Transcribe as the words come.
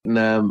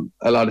getting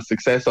a lot of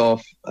success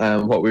off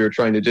what we were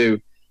trying to do.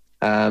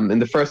 In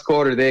the first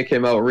quarter, they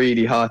came out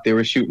really hot. They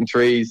were shooting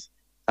threes,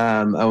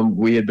 and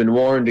we had been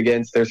warned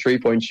against their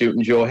three-point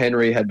shooting. Joe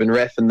Henry had been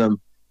reffing them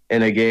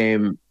in a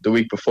game the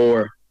week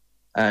before,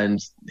 and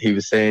he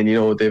was saying,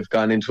 they've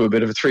gone into a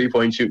bit of a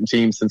three-point shooting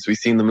team since we've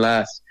seen them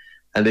last.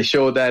 And they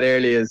showed that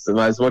early. As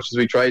much as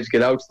we tried to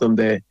get out to them,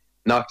 they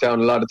knocked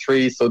down a lot of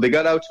threes. So they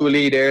got out to a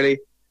lead early.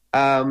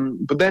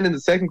 But then in the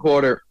second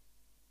quarter,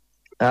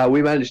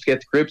 we managed to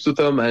get to grips with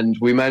them, and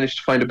we managed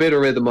to find a bit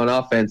of rhythm on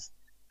offense.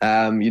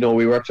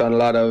 We worked on a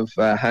lot of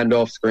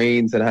handoff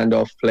screens and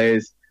handoff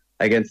plays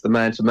against the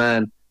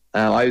man-to-man.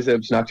 I was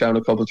able to knock down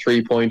a couple of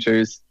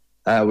three-pointers.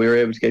 We were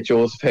able to get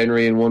Joseph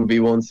Henry in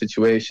 1v1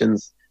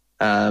 situations.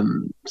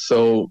 And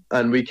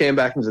we came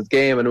back into the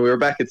game, and we were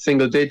back at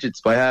single digits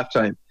by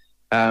halftime.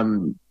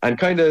 And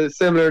kind of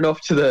similar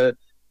enough to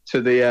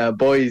the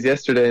boys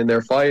yesterday in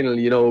their final.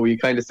 We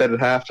kind of said at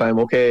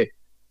halftime, okay,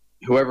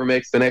 whoever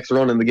makes the next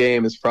run in the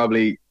game is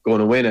probably going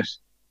to win it.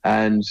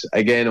 And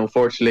again,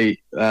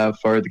 unfortunately,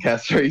 for the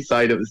Castlerea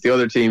side, it was the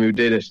other team who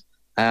did it.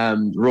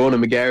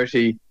 Ronan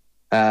McGarity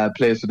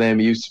plays for them.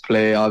 He used to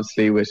play,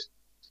 obviously, with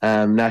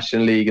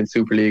National League and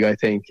Super League, I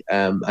think.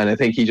 And I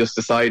think he just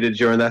decided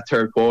during that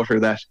third quarter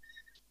that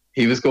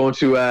he was going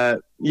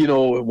to,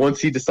 once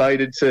he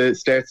decided to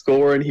start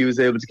scoring, he was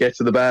able to get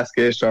to the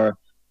basket. Or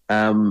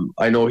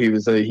I know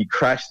he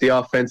crashed the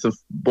offensive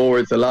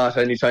boards a lot.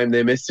 Anytime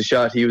they missed a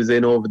shot, he was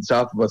in over the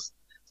top of us,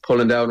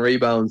 pulling down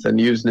rebounds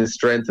and using his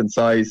strength and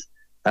size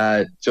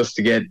just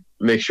to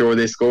make sure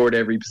they scored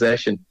every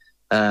possession.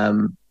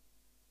 And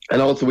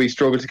also we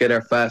struggled to get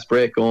our fast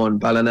break going.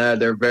 Ballina,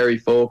 they're very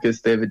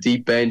focused. They have a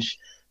deep bench.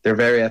 They're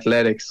very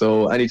athletic.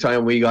 So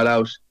anytime we got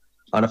out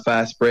on a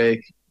fast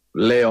break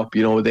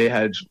layup, they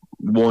had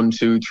 1,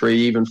 2, 3,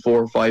 even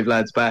 4 or 5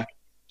 lads back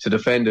to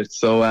defend it.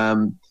 So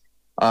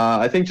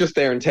I think just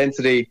their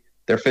intensity,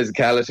 their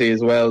physicality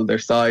as well, their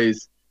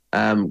size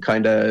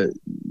kind of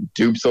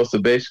dupes us a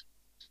bit.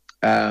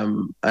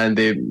 And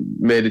they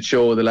made it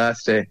show the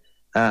last day.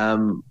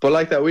 But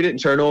like that, we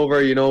didn't turn over.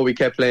 We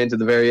kept playing to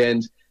the very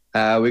end.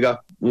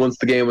 Once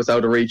the game was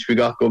out of reach, we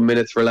got good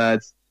minutes for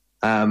lads.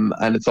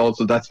 And it's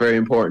also, that's very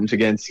important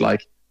against, to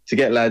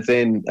get lads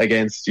in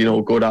against,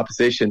 good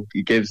opposition.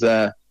 It gives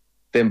them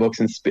Bucks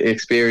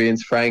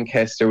experience. Frank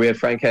Hester, we had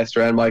Frank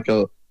Hester and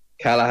Michael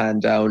Callahan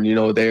down.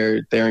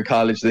 They're in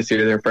college this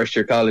year. They're first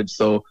year college.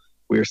 So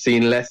we're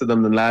seeing less of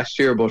them than last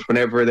year. But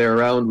whenever they're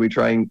around, we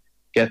try and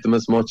get them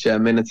as much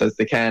minutes as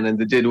they can. And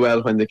they did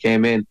well when they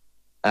came in.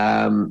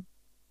 Ballina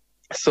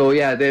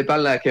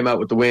came out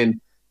with the win.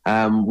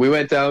 We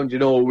went down,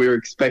 we were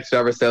expected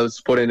ourselves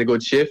to put in a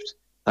good shift,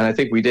 and I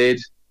think we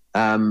did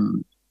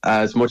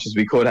as much as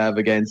we could have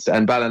against.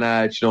 And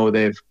Ballina,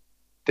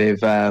 they've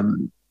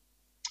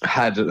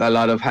had a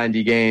lot of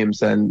handy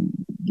games, and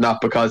not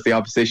because the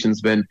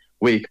opposition's been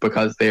weak,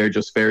 because they're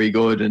just very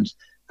good and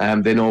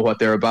they know what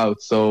they're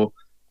about. So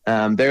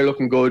they're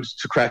looking good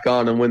to crack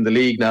on and win the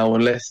league now,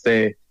 unless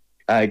they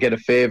get a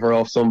favour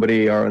off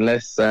somebody, or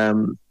unless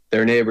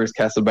their neighbours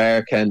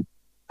Castlerea can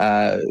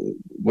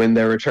win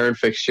their return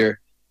fixture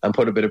and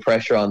put a bit of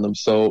pressure on them.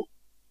 So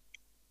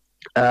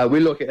we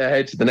look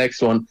ahead to the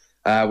next one.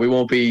 We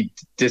won't be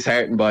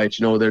disheartened by it.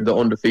 They're the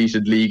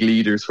undefeated league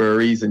leaders for a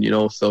reason,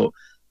 So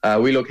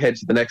we look ahead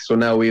to the next one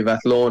now. We have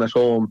Athlone at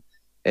home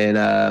in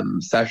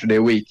Saturday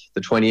week,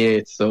 the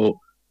 28th. So,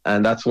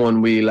 and that's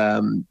one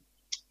we'll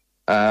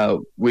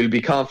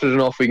be confident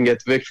enough we can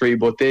get the victory,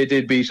 but they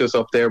did beat us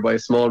up there by a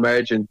small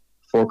margin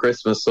before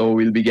Christmas. So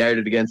we'll be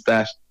guarded against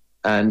that.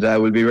 And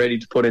we'll be ready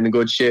to put in a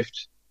good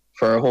shift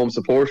for our home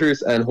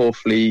supporters and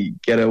hopefully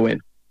get a win.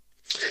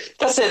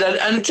 That's it.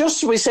 And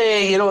just we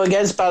say,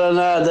 against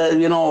Ballina, that,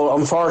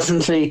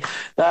 unfortunately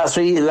last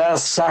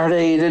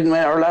Saturday you didn't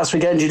win, or last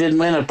weekend you didn't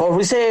win it. But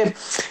we say,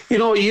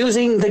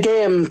 using the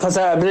game, because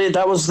I believe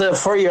that was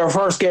for your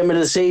first game of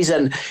the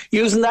season,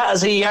 using that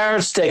as a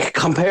yardstick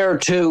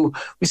compared to,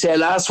 we say,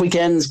 last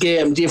weekend's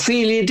game, do you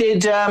feel you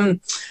did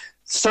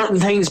certain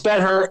things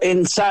better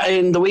in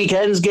the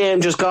weekend's game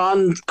just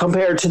gone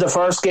compared to the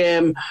first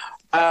game,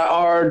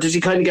 or did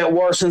you kind of get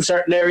worse in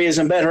certain areas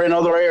and better in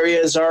other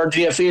areas, or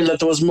do you feel that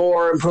there was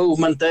more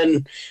improvement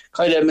than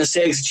kind of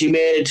mistakes that you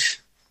made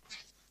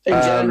in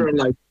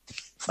general?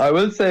 I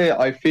will say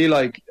I feel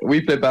like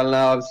we played Ballina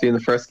obviously in the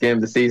first game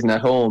of the season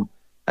at home,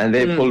 and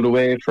they pulled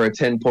away for a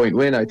 10-point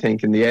win, I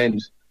think, in the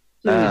end.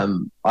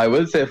 I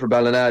will say for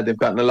Ballina, they've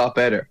gotten a lot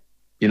better.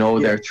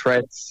 Their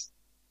threats,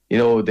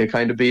 they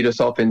kind of beat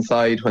us up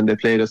inside when they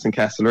played us in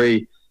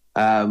Castlerea.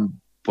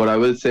 But I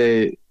will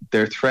say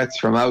their threats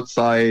from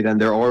outside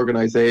and their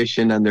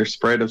organisation and their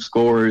spread of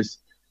scorers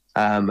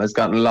has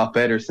gotten a lot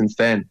better since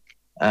then.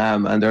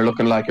 And they're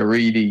looking like a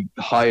really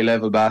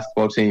high-level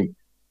basketball team.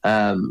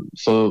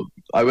 So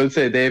I will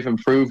say they've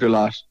improved a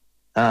lot.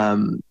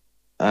 And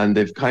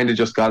they've kind of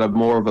just got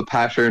more of a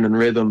pattern and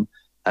rhythm.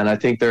 And I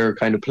think they're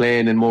kind of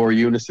playing in more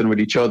unison with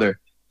each other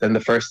than the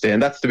first day.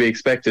 And that's to be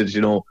expected,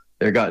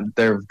 They've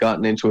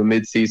gotten into a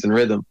mid-season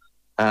rhythm.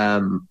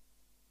 For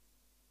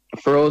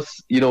us,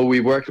 we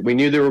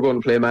knew they were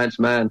going to play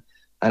man-to-man,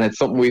 and it's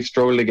something we've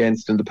struggled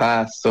against in the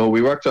past. So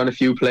we worked on a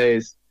few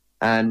plays,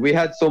 and we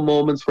had some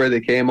moments where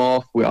they came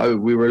off.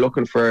 We were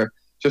looking for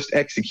just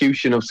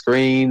execution of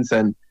screens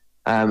and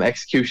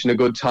execution of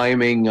good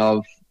timing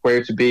of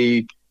where to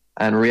be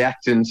and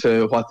reacting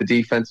to what the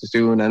defense was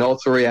doing, and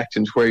also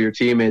reacting to where your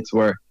teammates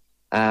were.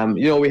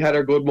 We had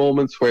our good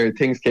moments where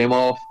things came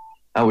off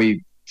and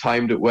we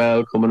timed it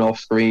well, coming off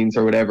screens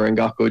or whatever, and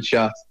got good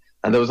shots.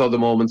 And there was other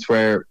moments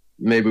where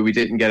maybe we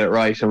didn't get it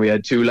right, and we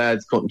had two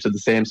lads cutting to the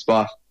same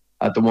spot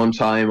at the one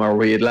time, or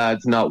we had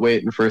lads not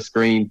waiting for a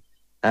screen,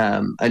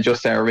 and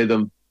just our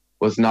rhythm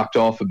was knocked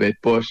off a bit.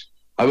 But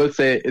I will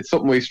say it's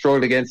something we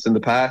struggled against in the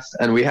past,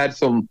 and we had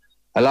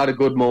a lot of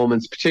good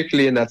moments,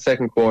 particularly in that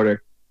second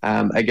quarter,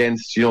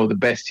 against the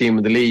best team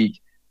in the league,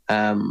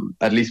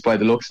 at least by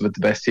the looks of it, the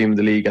best team in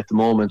the league at the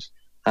moment.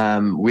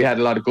 We had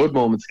a lot of good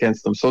moments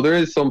against them, so there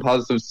is some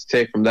positives to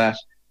take from that.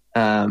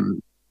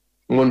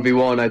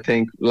 1v1, I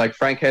think, like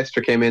Frank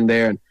Hester came in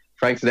there, and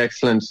Frank's an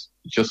excellent,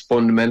 just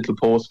fundamental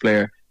post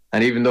player.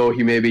 And even though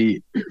he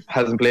maybe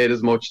hasn't played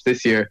as much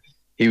this year,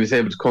 he was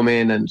able to come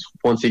in, and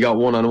once he got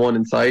one-on-one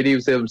inside, he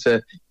was able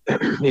to.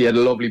 He had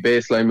a lovely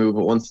baseline move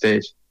at one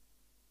stage.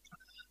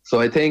 So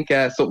I think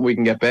something we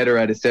can get better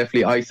at is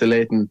definitely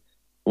isolating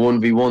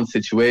 1v1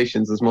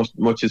 situations as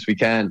much as we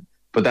can.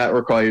 But that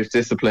requires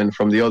discipline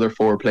from the other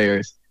four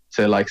players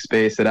to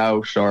space it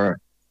out, or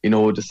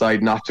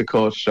decide not to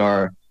cut,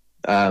 or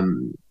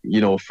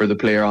for the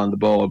player on the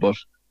ball. But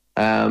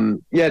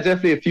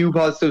definitely a few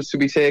positives to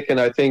be taken.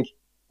 I think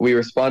we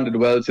responded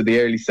well to the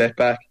early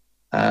setback,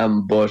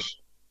 but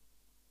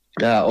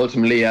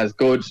ultimately, as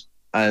good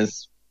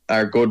as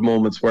our good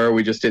moments were,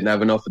 we just didn't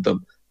have enough of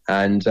them,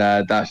 and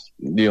that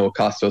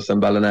cost us,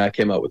 and Ballina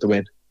came out with the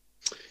win.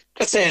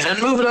 That's it.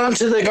 And moving on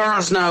to the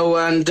girls now,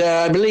 and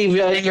I believe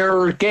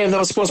your game that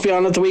was supposed to be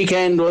on at the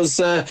weekend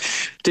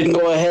didn't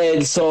go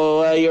ahead,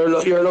 so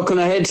you're looking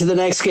ahead to the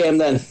next game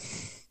then.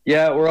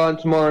 Yeah, we're on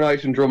tomorrow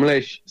night in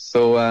Drumlish,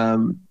 so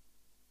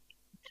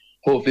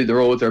hopefully the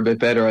roads are a bit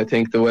better. I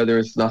think the weather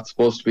is not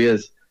supposed to be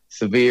as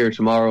severe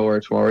tomorrow or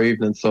tomorrow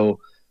evening, so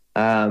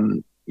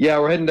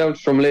we're heading down to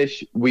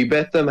Drumlish. We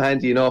bet them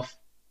handy enough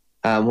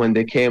when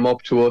they came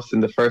up to us in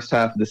the first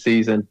half of the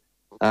season.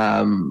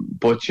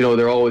 But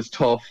they're always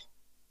tough.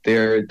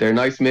 They're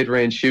nice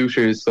mid-range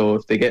shooters, so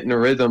if they get in a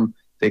rhythm,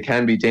 they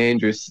can be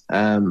dangerous.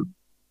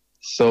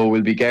 So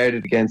we'll be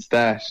guarded against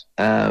that.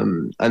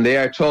 And they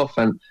are tough,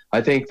 and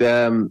I think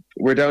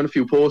we're down a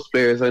few post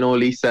players. I know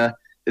Lisa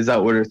is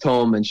out with her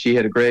thumb, and she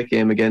had a great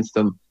game against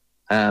them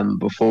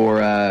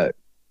before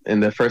in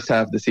the first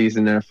half of the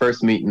season in her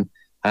first meeting.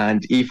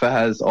 And Aoife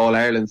has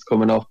All-Ireland's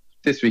coming up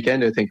this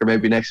weekend, I think, or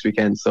maybe next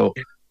weekend. So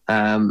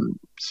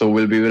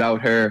we'll be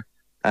without her.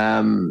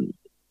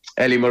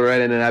 Ellie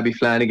Mulrennan and Abby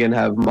Flanagan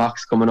have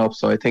mocks coming up,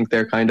 so I think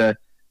they're kind of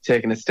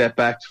taking a step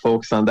back to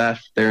focus on that.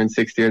 They're in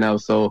sixth year now,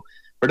 so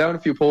we're down a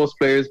few post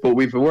players, but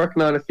we've been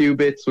working on a few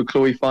bits with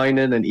Chloe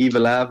Finan and Eva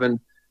Lavin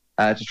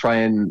to try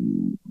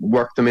and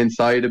work them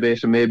inside a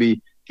bit and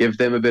maybe give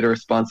them a bit of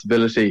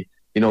responsibility,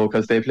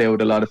 because they play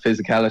with a lot of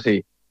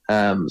physicality.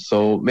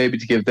 So maybe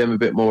to give them a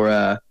bit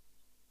more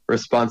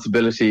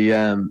responsibility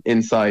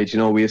inside.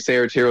 We have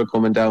Sarah Tyrrell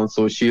coming down,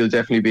 so she'll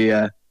definitely be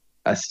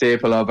a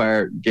staple of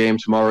our game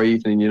tomorrow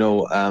evening,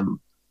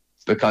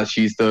 because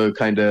she's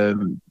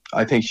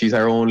I think she's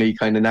our only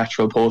kind of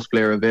natural post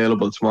player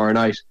available tomorrow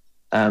night.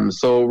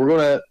 So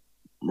we're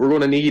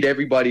gonna need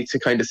everybody to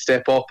kind of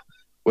step up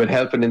with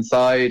helping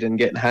inside and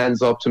getting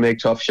hands up to make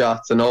tough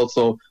shots, and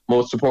also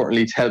most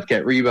importantly to help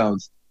get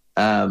rebounds.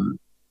 To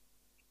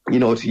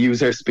use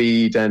their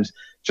speed and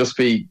just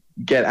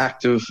get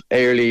active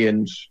early,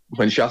 and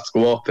when shots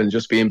go up, and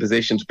just be in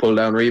position to pull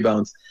down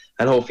rebounds.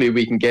 And hopefully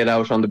we can get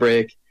out on the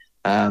break.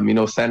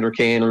 Sandra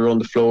Kane will run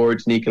the floor,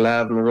 Danica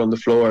Lavin will run the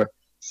floor,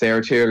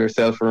 Sarah Tyrrell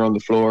herself will run the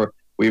floor.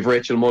 We have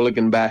Rachel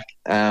Mulligan back.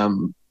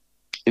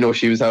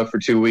 She was out for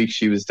 2 weeks.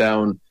 She was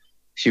down.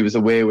 She was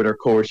away with her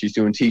course. She's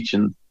doing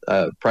teaching,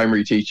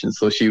 primary teaching.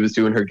 So she was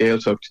doing her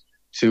Gaeltacht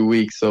 2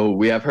 weeks. So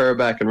we have her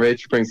back, and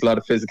Rachel brings a lot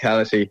of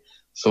physicality.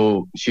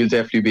 So she'll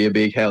definitely be a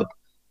big help.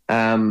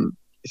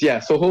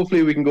 So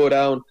hopefully we can go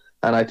down.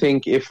 And I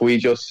think if we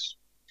just,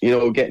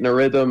 get in a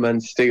rhythm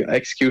and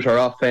execute our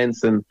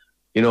offense and,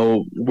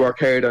 work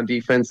hard on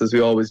defense as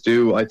we always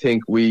do, I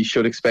think we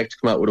should expect to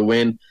come out with a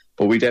win.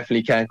 But we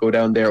definitely can't go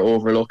down there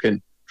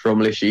overlooking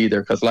Drumlish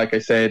either, because like I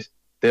said,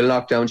 they'll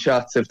knock down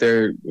shots if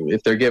they're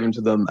given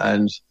to them,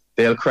 and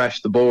they'll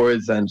crash the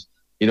boards, and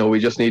we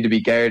just need to be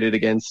guarded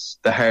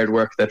against the hard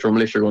work that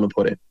Drumlish are going to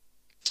put in.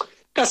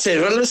 That's it.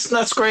 Well, listen,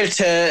 that's great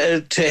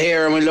to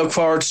hear, and we look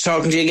forward to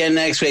talking to you again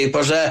next week.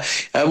 But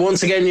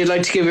once again, you'd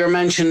like to give your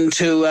mention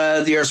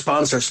to your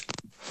sponsors.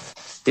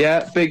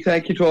 Yeah, big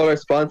thank you to all our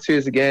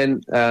sponsors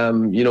again.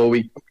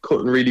 We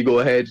couldn't really go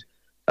ahead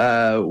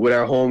with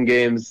our home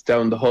games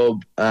down the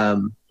hub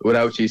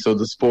without you, so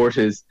the support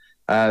is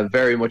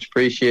very much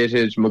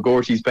appreciated.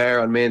 McGorty's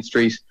Bar on Main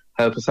Street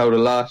help us out a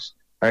lot.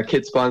 Our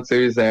kit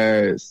sponsors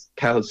are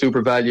Cahill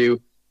Super Value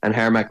and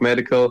Harmac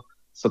Medical,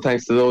 so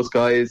thanks to those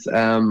guys.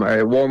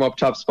 Our warm-up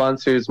top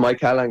sponsors,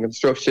 Mike Hallang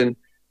Construction,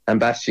 and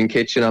Bastion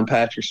Kitchen on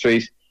Patrick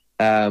Street.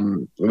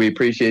 We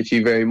appreciate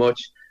you very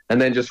much.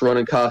 And then just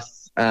running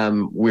costs,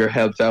 we're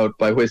helped out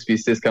by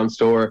Whispy's Discount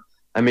Store,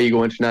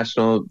 Amigo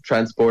International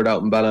Transport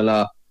out in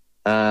Ballina,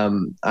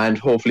 and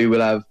hopefully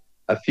we'll have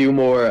a few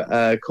more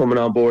coming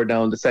on board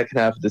now in the second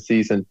half of the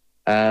season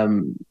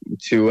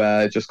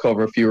to just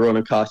cover a few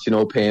running costs,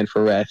 paying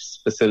for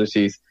refs,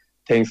 facilities,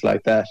 things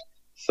like that.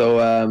 So,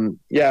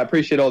 I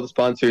appreciate all the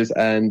sponsors,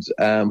 and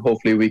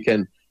hopefully we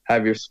can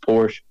have your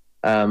support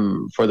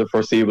for the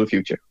foreseeable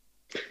future.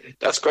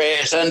 That's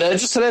great. And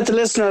just to let the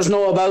listeners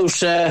know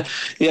about our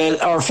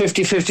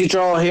 50-50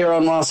 draw here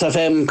on Ross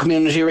FM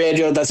Community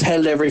Radio that's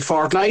held every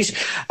fortnight.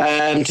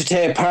 To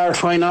take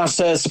part, why not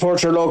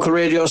support your local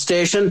radio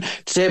station?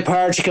 To take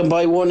part, you can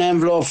buy one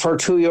envelope for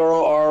 €2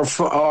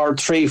 or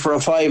 3 for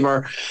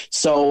 £5.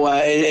 So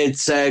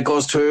it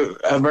goes to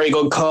a very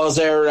good cause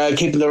there,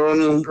 keeping the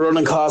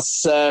running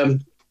costs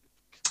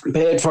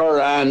paid for,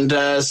 and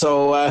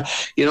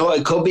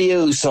it could be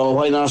you, so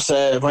why not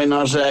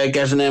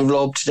get an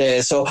envelope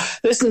today. So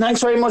listen,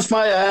 thanks very much,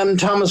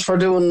 Thomas, for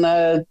doing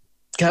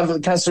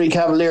Castlerea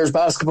Cavaliers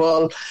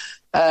basketball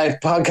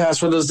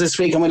podcast with us this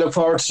week, and we look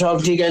forward to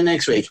talking to you again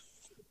next week.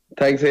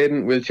 Thanks,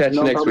 Aidan. We'll chat to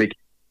you next week.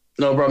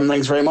 No problem,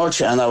 thanks very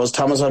much. And that was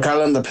Thomas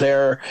O'Callaghan, the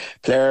player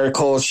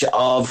coach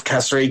of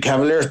Castlerea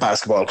Cavaliers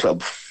Basketball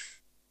Club.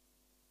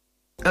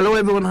 Hello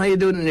everyone, how you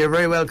doing? And you're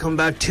very welcome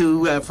back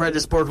to Friday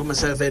Sport with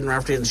myself, Aidan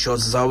Raftery, and the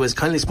shows as always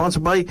kindly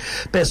sponsored by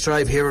Best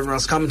Drive here in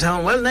Roscommon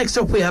Town. Well, next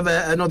up we have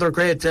another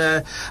great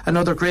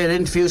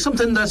interview,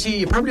 something that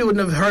you probably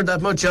wouldn't have heard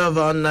that much of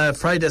on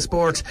Friday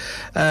Sport.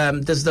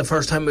 This is the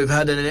first time we've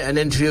had an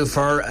interview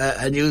for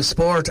a new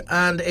sport,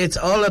 and it's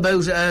all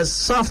about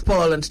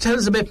softball. And to tell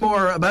us a bit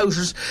more about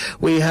it,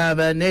 we have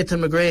Nathan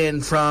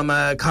McGrain from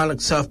Connaught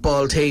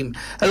softball team.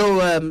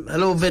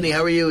 Hello Vinny,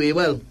 how are you? Are you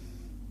well?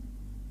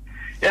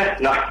 Yeah,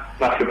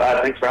 not too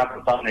bad. Thanks for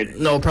having us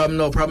on. No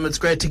problem. It's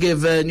great to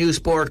give new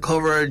sport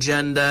coverage,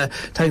 and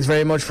thanks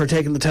very much for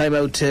taking the time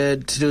out to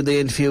do the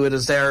interview with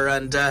us there.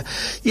 And so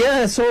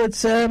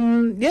it's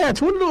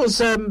it's one of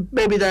those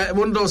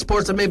one of those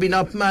sports that maybe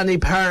not many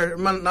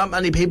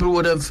people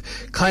would have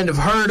kind of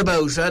heard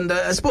about. And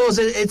I suppose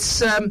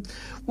it's.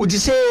 Would you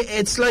say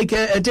it's like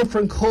a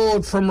different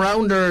code from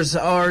rounders,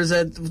 or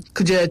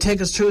could you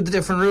take us through the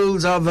different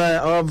rules of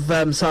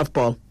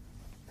softball?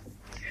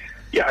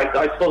 Yeah,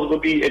 I suppose it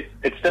would be.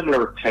 It's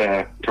similar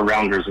to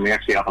rounders, and we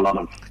actually have a lot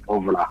of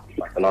overlap.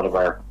 Like a lot of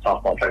our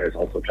softball players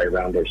also play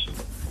rounders,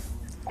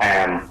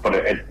 but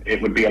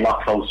it would be a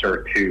lot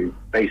closer to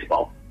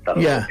baseball than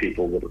a lot of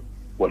people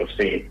would have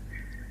seen.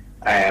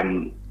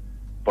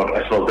 But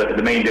I suppose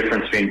the main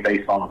difference between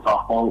baseball and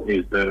softball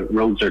is the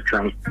rules are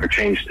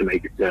changed to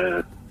make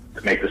the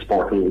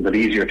sport a little bit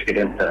easier to get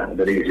into, a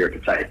bit easier to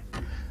play.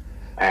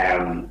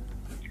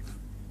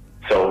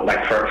 So,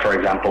 like for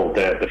example,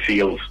 the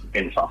field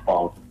in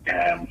softball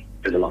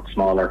is a lot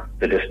smaller.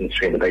 The distance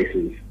between the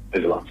bases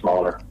is a lot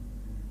smaller.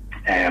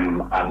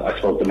 And I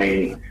suppose the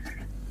main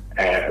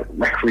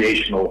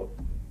recreational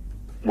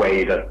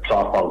way that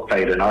softball is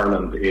played in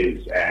Ireland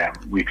is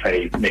we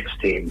play mixed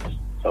teams.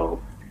 So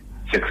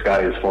 6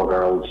 guys, 4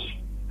 girls,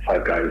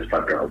 5 guys,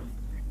 5 girls.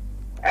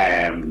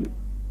 And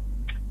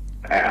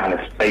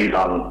it's played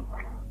on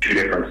 2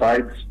 different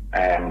sides.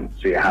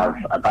 So you have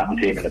a batting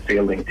team and a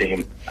fielding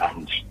team,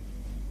 and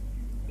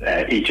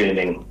each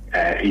inning,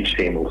 each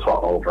team will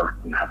swap over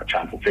and have a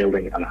chance of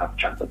fielding and have a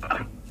chance of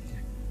batting.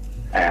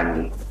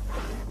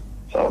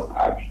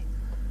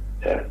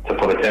 To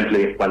put it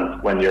simply,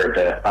 when you're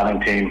the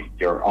batting team,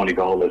 your only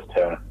goal is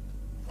to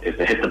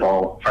hit the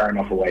ball far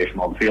enough away from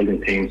all the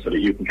fielding teams so that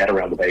you can get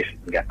around the bases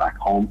and get back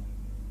home.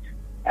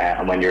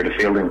 And when you're the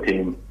fielding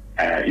team,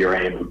 your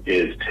aim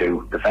is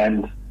to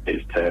defend,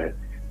 is to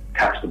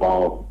catch the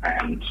ball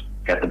and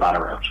get the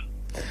batter out.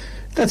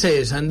 That's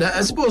it. And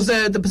I suppose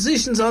the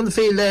positions on the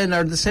field then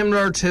are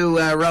similar to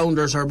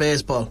rounders or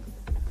baseball.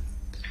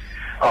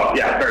 Oh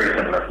yeah, very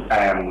similar.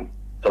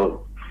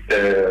 So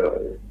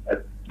the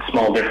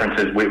small difference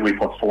is we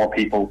put 4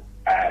 people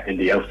in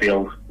the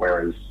outfield,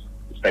 whereas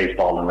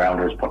baseball and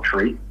rounders put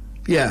 3.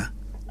 Yeah.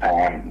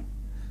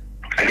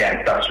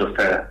 Again, that's just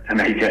to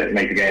make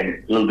the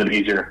game a little bit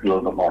easier, a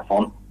little bit more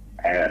fun.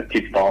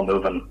 Keep the ball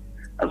moving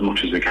as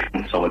much as we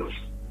can, so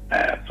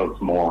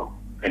it's more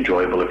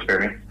enjoyable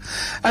experience.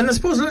 And I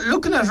suppose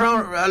looking at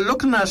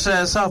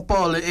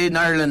softball in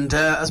Ireland,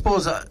 I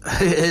suppose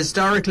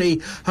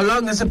historically, how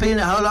long has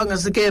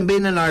the game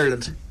been in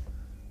Ireland?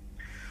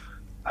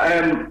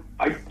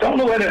 I don't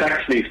know when it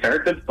actually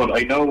started, but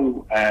I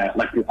know I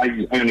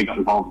only got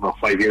involved about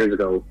 5 years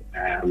ago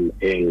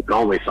in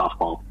Galway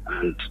softball,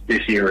 and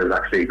this year is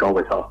actually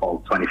Galway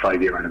softball's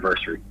 25-year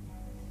anniversary.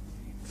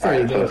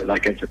 Very good. So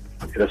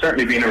it has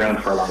certainly been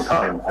around for a long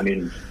time. I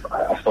mean,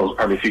 I suppose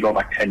probably if you go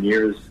back 10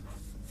 years,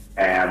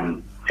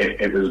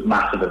 it was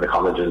massive in the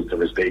colleges. There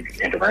was big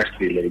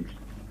intervarsity leagues,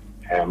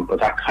 but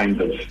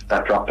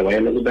that dropped away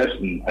a little bit.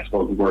 And I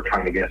suppose we're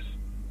trying to get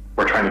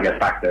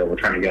back there. We're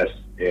trying to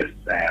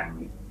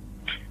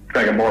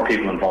get more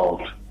people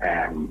involved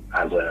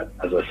as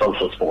a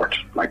social sport,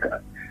 like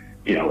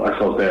I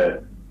suppose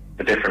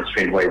the difference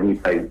between the way we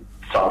play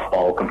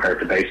softball compared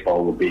to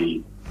baseball would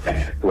be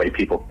the way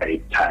people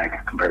play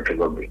tag compared to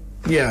rugby.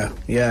 Yeah,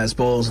 I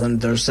suppose,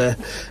 and there's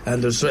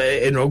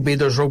in rugby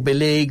there's rugby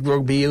league,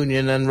 rugby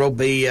union, and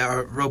rugby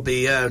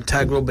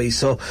tag rugby.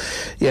 So,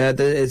 yeah,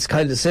 it's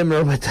kind of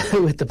similar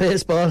with the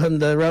baseball and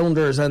the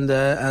rounders and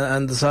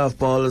the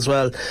softball as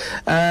well.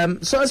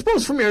 So I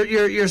suppose from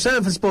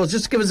yourself, I suppose,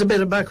 just give us a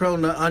bit of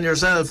background on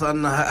yourself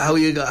and how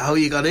you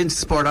got into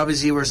sport.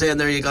 Obviously, you were saying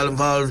there you got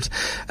involved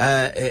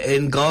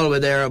in Galway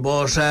there,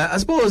 but I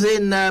suppose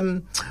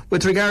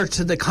with regard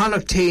to the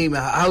Connaught team,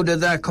 how did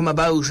that come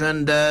about,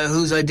 and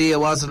whose idea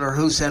was it, or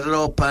who set it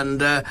up,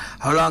 and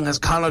how long has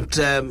Connaught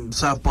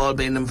softball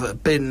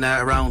been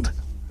around?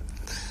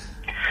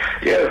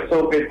 Yeah,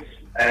 so it's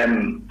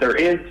there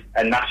is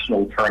a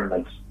national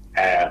tournament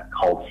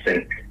called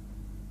SINC,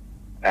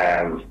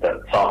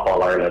 the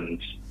Softball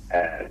Ireland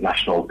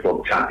National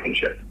Club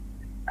Championship,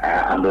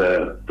 and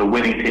the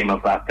winning team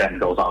of that then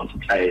goes on to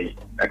play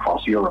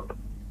across Europe.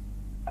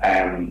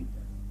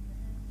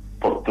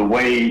 But the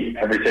way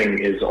everything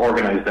is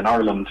organised in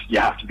Ireland, you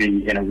have to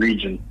be in a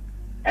region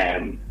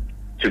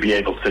to be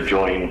able to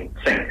join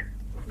SINC.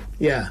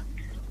 Yeah.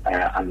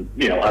 And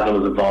as I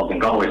was involved in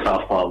Galway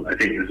softball, I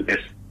think it was a bit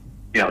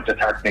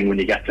disheartening when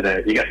you get to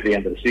the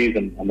end of the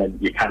season and then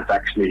you can't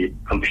actually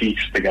compete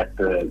to get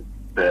the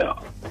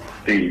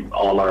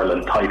All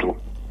Ireland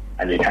title,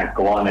 and you can't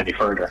go on any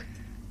further.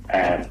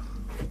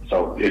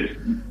 So it's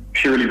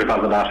purely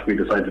because of that we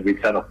decided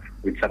we'd set up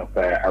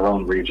our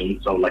own region.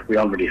 So like we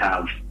already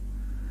have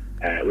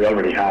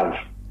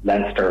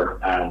Leinster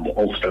and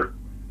Ulster.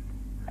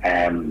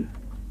 And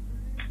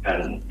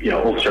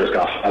Ulster's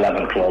got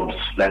 11 clubs,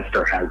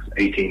 Leinster has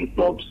 18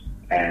 clubs,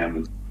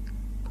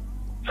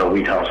 so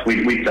we thought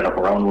we'd set up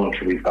our own one.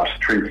 We've got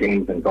 3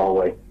 teams in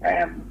Galway,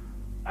 and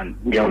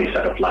we only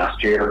set up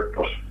last year,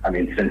 but I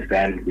mean since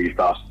then we've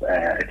got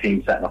a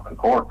team setting up in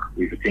Cork,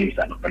 we've a team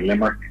setting up in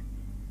Limerick,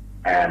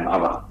 and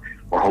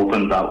we're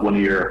hoping that one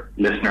of your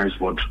listeners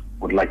would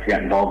like to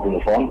get involved in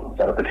the fun,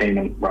 set up a team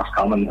in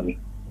Roscommon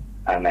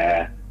and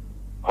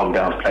come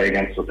down to play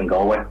against us in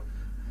Galway.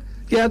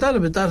 Yeah,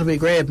 that'd be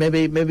great.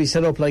 Maybe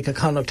set up like a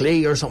Connaught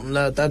League or something.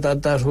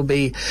 That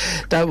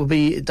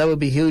would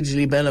be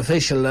hugely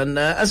beneficial. And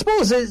I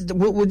suppose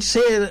would you say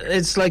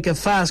it's like a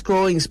fast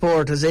growing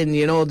sport, as in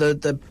the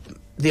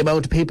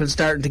amount of people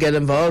starting to get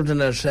involved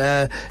in it.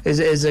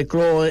 Is it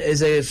growing?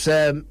 Is it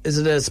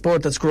a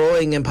sport that's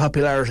growing in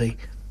popularity?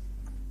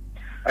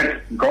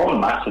 It's growing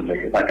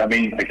massively. Like I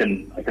mean, I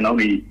can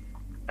only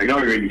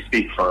really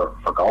speak for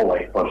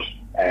Galway, but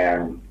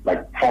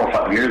like 4 or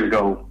 5 years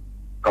ago,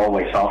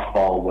 Galway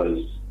softball was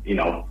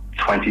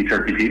 20,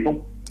 30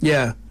 people.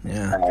 Yeah.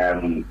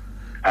 And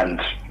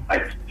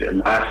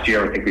last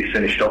year I think we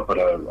finished up at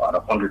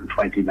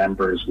 120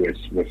 members with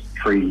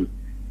three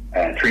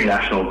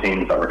national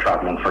teams that were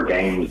travelling for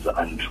games,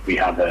 and we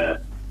have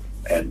a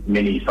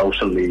mini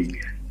social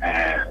league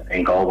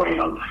in Galway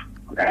of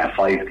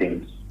 5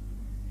 teams.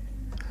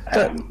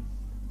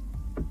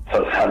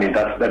 So I mean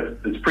that's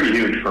pretty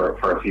huge for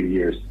a few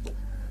years.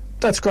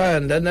 That's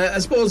grand. And I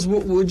suppose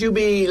would you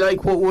be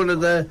like one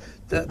of the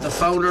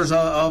founders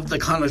of the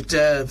Connaught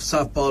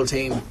softball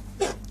team,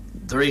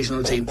 the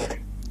regional team?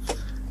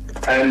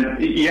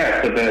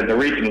 Yeah, so the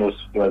region was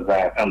founded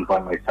by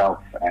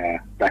myself,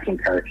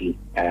 Declan Carty,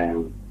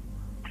 and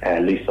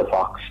Lisa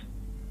Fox,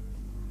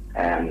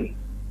 and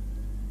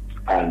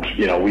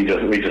we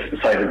just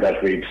decided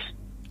that we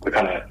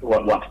kind of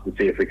wanted to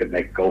see if we could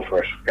make a go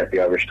for it, get the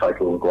Irish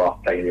title, and go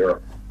off play in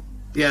Europe.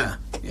 Yeah.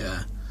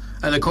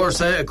 And of course,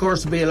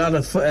 there'll be a lot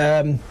of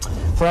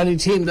for any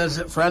team then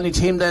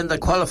that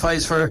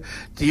qualifies for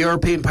the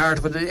European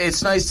part. But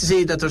it's nice to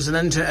see that there's an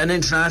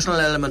international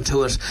element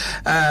to it.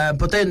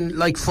 But then,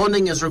 like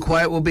funding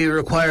will be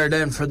required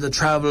then for the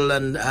travel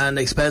and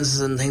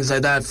expenses and things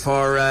like that.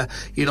 For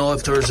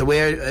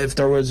if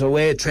there was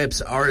away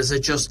trips, or is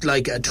it just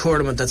like a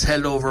tournament that's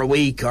held over a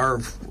week,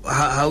 or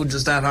how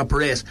does that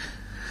operate?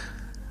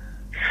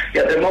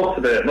 Yeah, most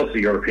of the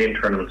European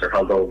tournaments are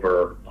held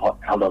over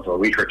a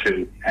week or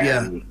two.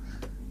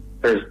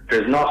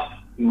 There's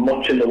not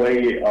much in the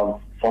way of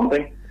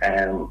funding,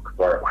 and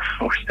we're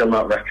still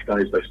not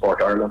recognised by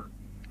Sport Ireland.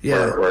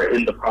 Yeah, we're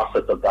in the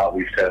process of that.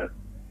 We've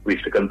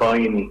to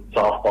combine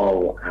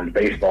softball and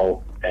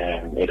baseball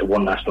into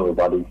one national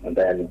body, and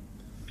then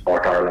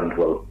Sport Ireland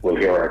will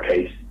hear our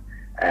case.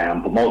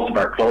 But most of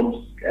our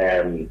clubs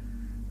they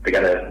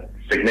get a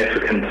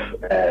significant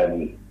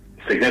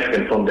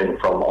funding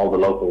from all the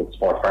local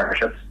sports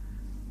partnerships,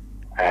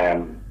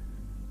 and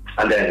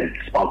then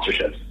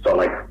sponsorships. So,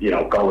 like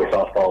Galway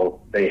softball,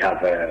 they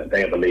have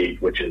a league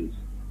which is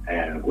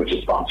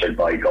sponsored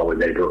by Galway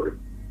Bay Brewery.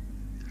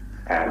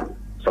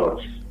 So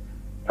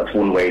that's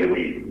one way that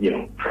we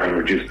try and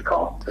reduce the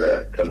cost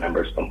to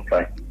members come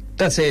play.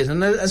 That's it.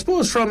 And I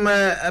suppose from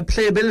a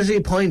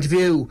playability point of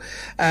view,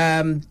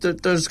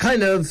 there's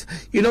kind of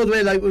the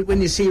way like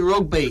when you see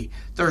rugby,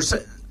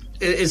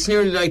 it's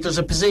nearly like there's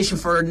a position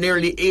for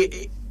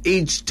nearly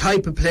each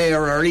type of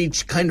player or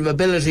each kind of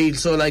ability.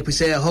 So, like we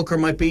say, a hooker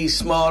might be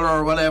smaller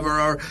or whatever,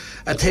 or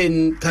a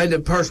thin kind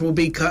of person would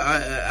be,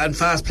 and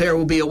fast player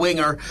would be a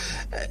winger.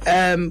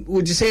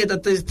 Would you say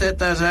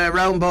that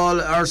round ball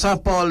or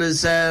softball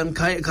is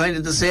kind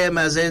of the same,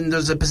 as in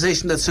there's a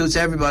position that suits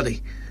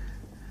everybody?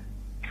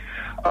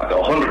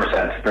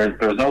 100%.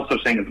 There's no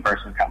such thing as a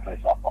person who can't play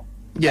softball.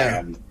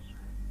 Yeah.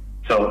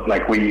 So,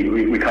 like,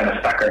 we kind of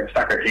stack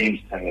our teams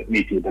to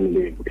meet the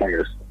ability of the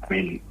players. I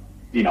mean,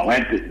 you know,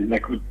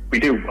 like we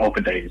do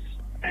open days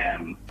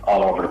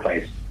all over the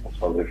place. I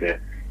suppose if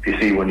you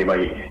see one, you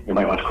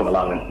might want to come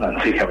along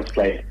and see how it's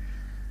played.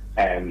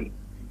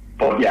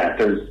 But yeah,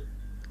 there's,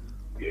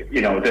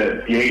 you know,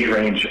 the age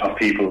range of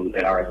people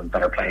in Ireland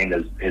that are playing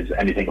is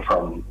anything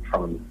from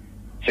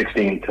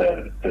 16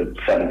 to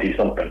 70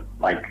 something.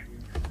 Like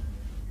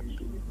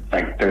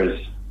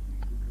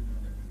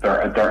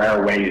there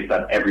are ways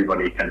that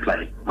everybody can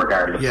play,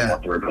 regardless of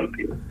what their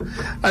ability is.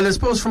 And I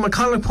suppose from a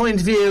Connaught point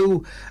of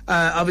view,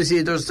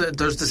 obviously there's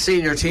the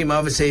senior team,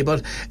 obviously,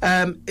 but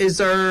is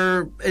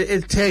there?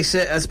 It takes.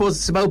 I suppose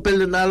it's about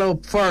building that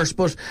up first.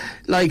 But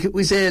like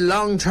we say,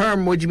 long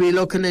term, would you be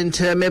looking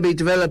into maybe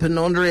developing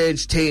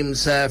underage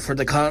teams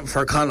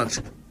for Connaught?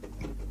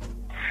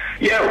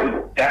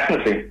 Yeah,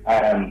 definitely.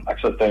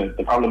 Except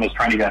the problem is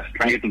trying to get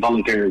the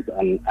volunteers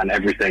and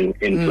everything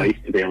in place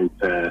to be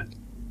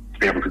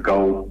able to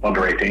go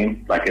under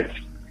 18. Like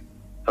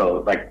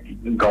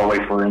Galway,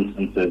 for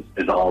instance,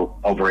 is all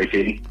over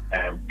 18,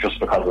 just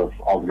because of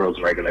all the rules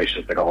and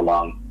regulations that go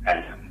along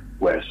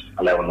with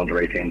allowing under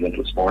 18s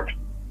into the sport.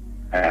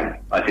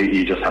 I think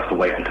you just have to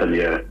wait until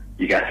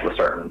you get to a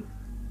certain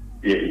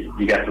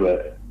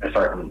a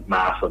certain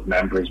mass of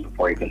members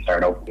before you can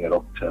start opening it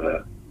up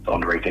to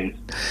under 18s.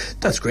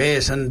 That's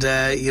great, and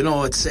you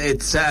know, it's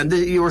and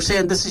you were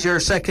saying this is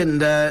your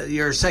second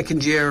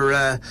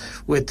year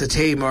with the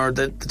team, or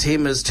the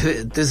team is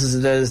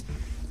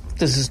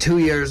this is 2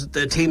 years.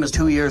 The team is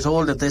 2 years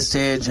old at this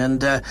stage,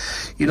 and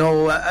you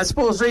know, I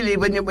suppose really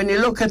when you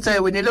look at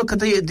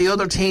the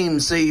other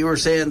teams, you were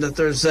saying that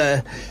there's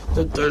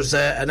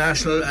a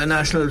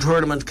national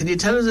tournament. Can you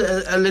tell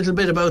us a little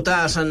bit about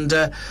that? And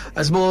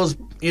I suppose,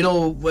 you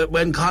know,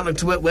 when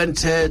Connaught went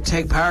to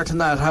take part in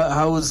that,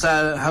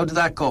 how did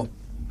that go?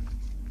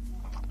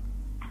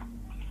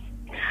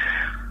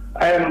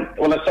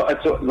 Well,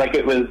 it's like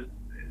it was.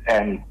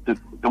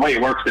 The way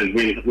it works is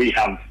we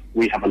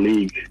have a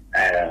league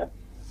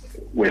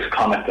with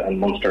Connaught and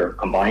Munster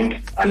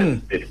combined,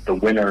 and it's the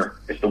winner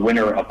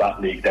of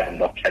that league then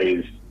that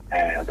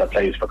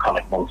plays for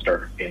Connaught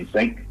Munster in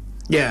sync.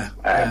 Yeah.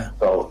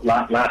 So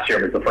last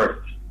year was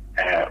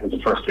the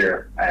first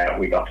year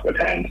we got to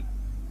attend.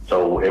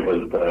 So it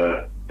was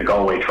the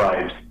Galway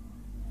tribes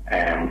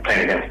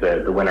playing against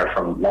the winner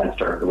from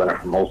Leinster, the winner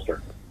from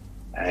Ulster,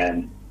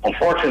 and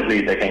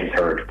unfortunately they came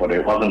third. But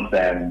it wasn't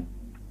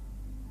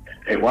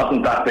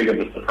that big of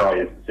a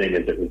surprise, seeing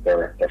as it was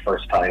their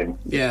first time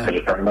to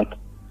the tournament.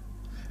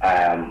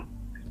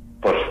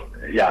 But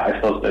yeah, I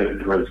suppose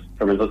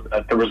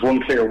there was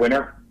one clear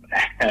winner,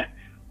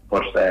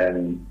 but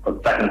second,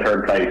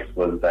 third place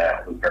was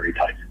very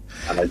tight.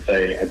 And I'd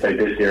say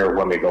this year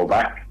when we go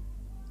back,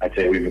 I'd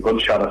say we've a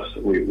good shot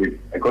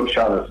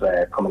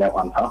at coming out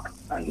on top,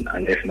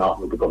 and if not,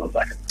 we'll be going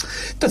second.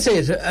 That's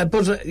it.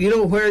 But you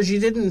know, whereas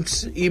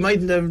you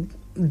mightn't have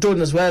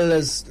done as well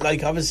as,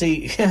 like,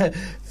 obviously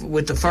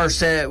with the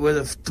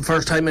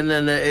first time in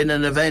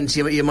an event,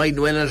 you might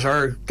win it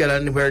or get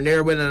anywhere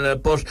near winning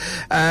it, but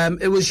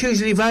it was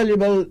hugely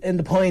valuable in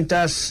the point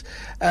that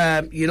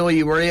you know,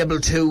 you were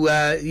able to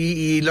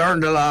you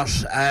learned a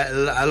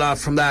lot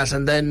from that,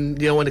 and then,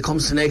 you know, when it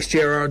comes to next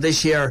year or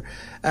this year,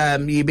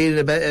 you be in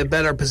a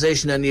better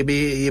position, and you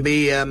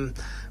be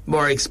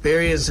more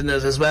experience in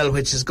it as well,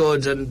 which is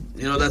good. And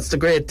you know, that's the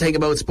great thing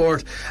about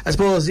sport. I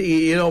suppose,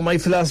 you know, my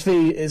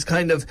philosophy is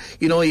kind of,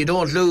 you know, you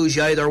don't lose,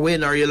 you either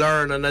win or you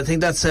learn, and I think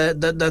that's a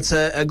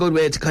good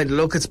way to kind of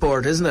look at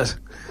sport, isn't it?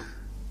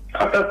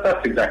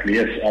 That's exactly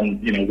it.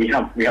 And you know,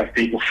 we have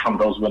people from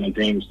those winning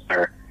teams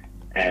that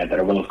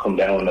are willing to come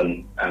down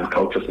and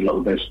coach us a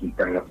little bit and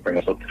bring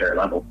us up to their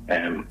level.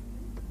 And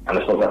I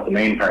suppose that's the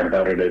main part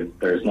about it, is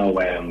there's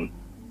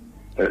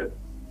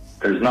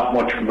not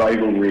much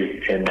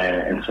rivalry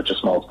in such a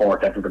small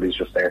sport. Everybody's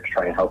just there to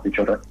try and help each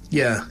other.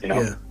 Yeah, you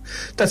know? Yeah,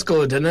 that's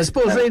good. And I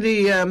suppose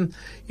really,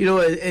 you know,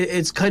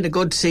 it's kind of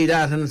good to see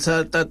that, and it's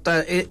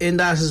that in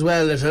that as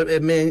well,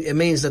 it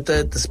means that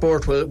the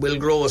sport will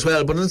grow as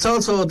well. But it's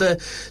also the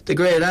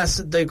great I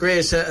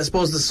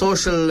suppose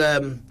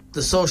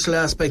the social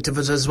aspect of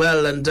it as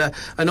well. And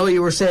I know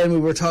you were saying, we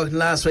were talking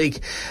last week,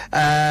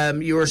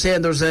 you were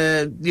saying there's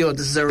this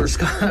is a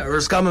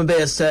Roscommon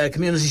based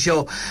community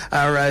show,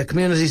 or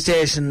community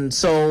station,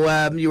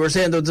 so you were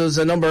saying that there's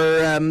a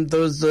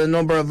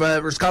number of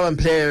Roscommon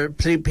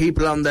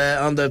people on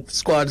the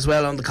squad as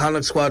well, on the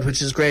Connaught squad,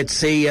 which is great to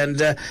see.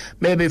 And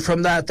maybe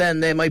from that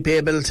then they might be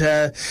able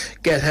to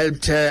get help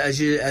to, as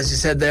you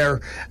said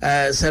there,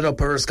 set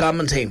up a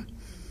Roscommon team.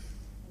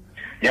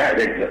 Yeah,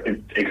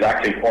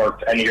 exactly. Or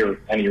any of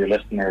your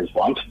listeners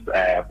want,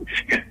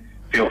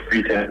 feel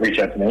free to reach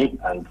out to me,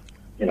 and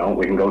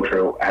we can go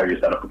through how you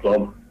set up a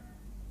club,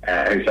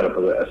 how you set up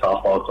a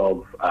softball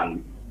club,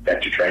 and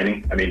get you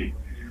training. I mean,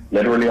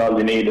 literally all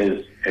you need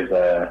is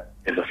a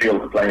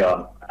field to play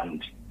on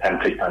and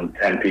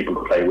 10 people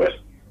to play with.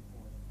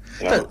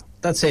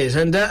 That's it.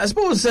 And I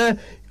suppose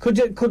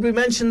could we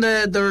mention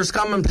there's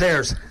common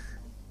players?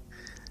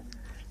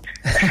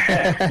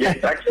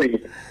 Yes,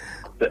 actually.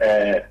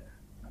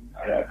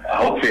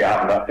 Hopefully I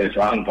haven't got this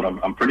wrong, but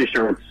I'm pretty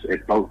sure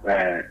it's both.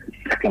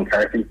 Declan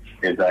Carthy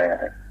is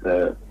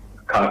the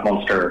Connaught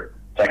Munster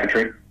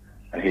secretary,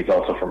 and he's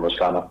also from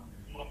Roscommon.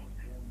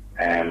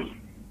 I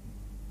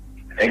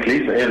think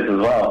Lisa is as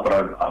well,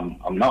 but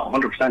I'm not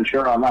 100%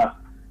 sure on that.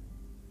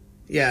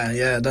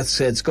 Yeah, that's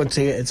it. It's good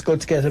to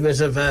get a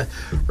bit of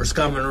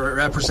Roscommon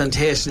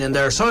representation in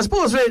there. So I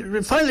suppose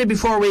finally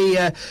before we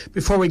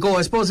go,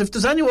 I suppose if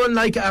there's anyone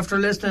after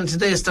listening to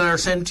this that are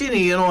saying,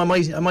 Ginny, I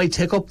might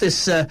take up this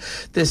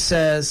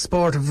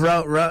sport of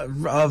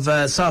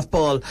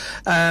softball.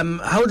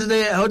 How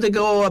do they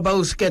go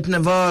about getting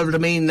involved? I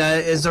mean,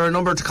 is there a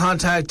number to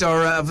contact,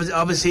 or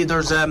obviously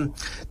there's a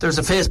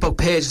Facebook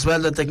page as well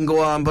that they can go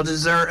on. But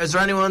is there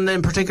anyone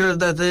in particular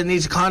that they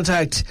need to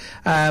contact?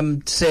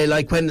 Say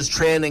when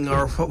it's training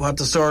or what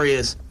the story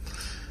is?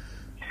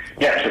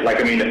 Yeah,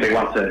 if they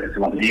want to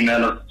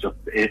email us, just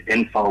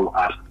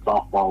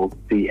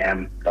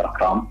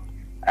info@softballcm.com,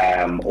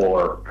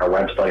 or our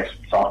website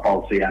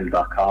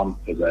softballcm.com.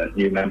 There's a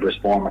new members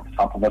form at the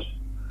top of it.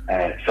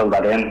 Fill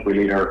that in. We'll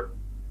either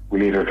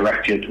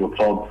direct you to a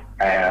club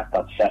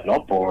that's setting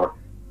up, or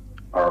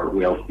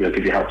we'll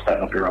give you help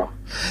setting up your own.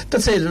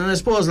 That's it. And I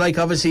suppose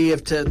obviously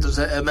if there's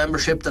a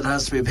membership that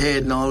has to be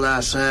paid and all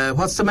that,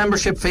 what's the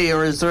membership fee,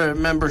 or is there a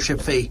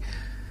membership fee?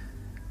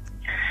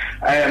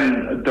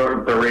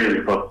 There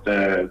is, but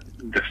the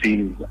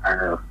fees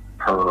are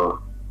per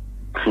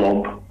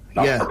club,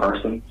 not per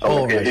person.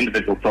 So right.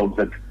 Individual clubs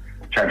that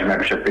charge a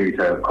membership fee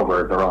to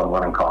cover their own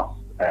running costs.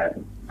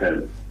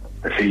 The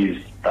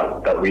fees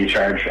that we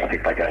charge, I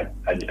think a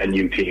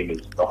new team is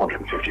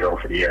 €150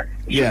 for the year.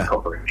 Yeah.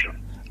 Cover insurance.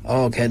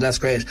 Okay, that's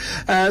great.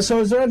 So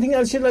is there anything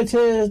else you'd like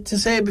to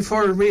say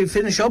before we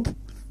finish up?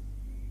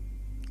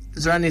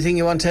 Is there anything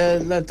you want to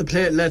let the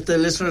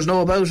listeners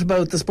know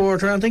about the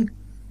sport or anything?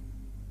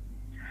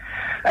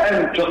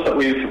 Just that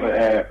we've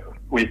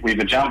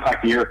a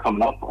jam-packed year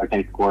coming up. I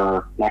think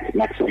we're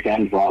next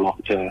weekend we're all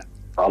up to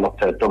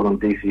Dublin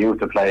DCU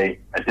to play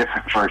a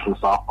different version of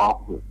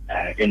softball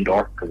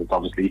indoor, because it's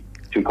obviously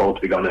too cold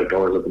to be going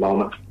outdoors at the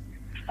moment.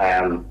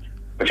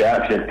 But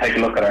yeah, if you take a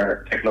look at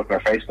our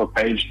Facebook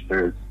page,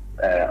 there's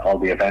all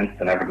the events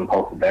and everything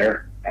posted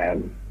there.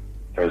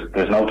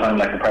 There's no time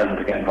like the present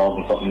to get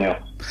involved in something new.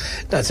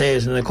 That's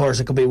it, and of course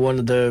it could be one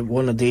of the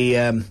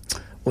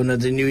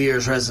New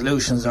Year's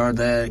resolutions, or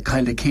the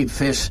kind of keep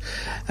fit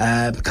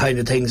kind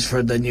of things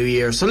for the new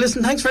year. So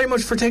listen, thanks very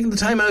much for taking the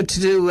time out to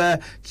do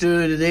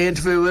the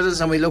interview with us,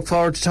 and we look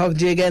forward to talking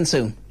to you again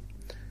soon.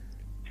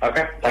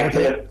 Okay,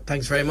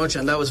 thanks very much.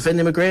 And that was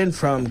Finlay McGrain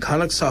from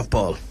Connaught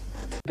Softball.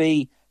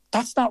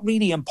 That's not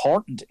really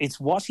important. It's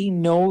what he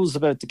knows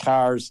about the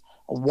cars,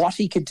 what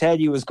he can tell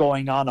you is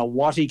going on, and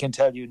what he can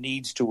tell you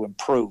needs to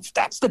improve.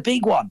 That's the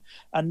big one.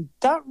 And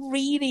that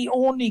really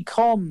only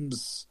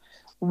comes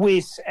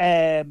with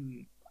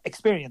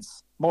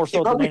experience, more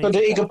so than anything.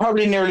 He could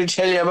probably nearly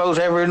tell you about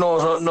every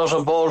nut and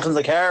bolt in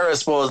the car, I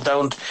suppose,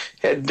 down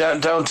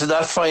to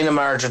that fine a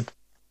margin.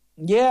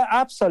 Yeah,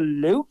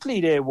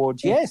 absolutely they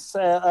would, yes.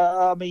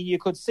 I mean, you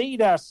could see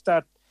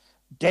that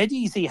dead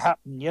easy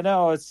happen,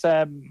 it's...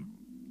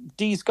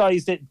 these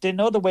guys, they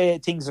know the way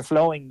things are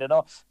flowing. They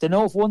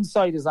know if one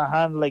side is not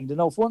handling. They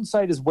know if one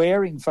side is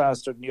wearing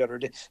faster than the other.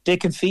 They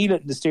can feel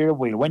it in the steering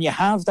wheel. When you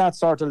have that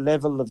sort of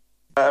level of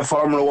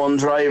Formula One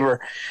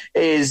driver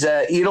is,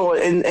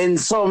 in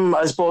some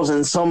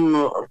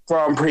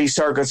Grand Prix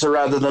circuits, or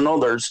rather than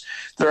others,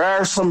 there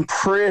are some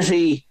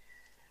pretty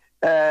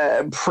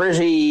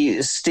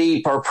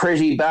steep or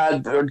pretty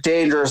bad or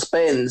dangerous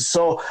bends.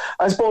 So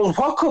I suppose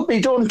what could be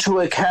done to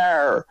a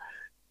car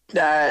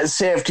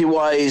safety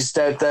wise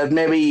that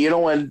maybe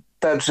when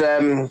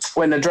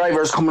the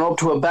driver is coming up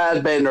to a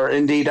bad bend, or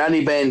indeed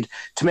any bend,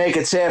 to make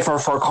it safer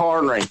for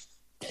cornering?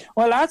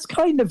 Well, that's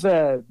kind of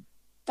a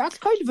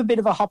bit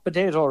of a hot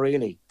potato,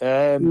 really.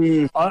 I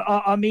mean,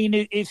 I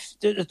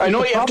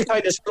know you have to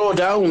kind of slow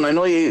down. I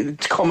know you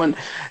coming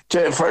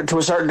to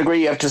a certain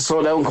degree, you have to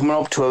slow down coming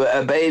up to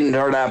a bend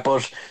or that.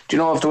 But do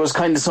you know if there was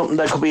kind of something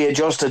that could be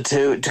adjusted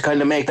to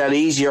kind of make that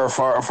easier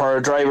for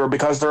a driver,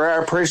 because there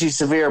are pretty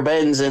severe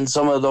bends in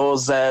some of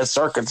those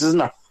circuits, isn't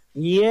there?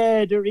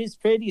 Yeah, there is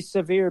pretty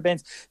severe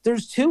bends.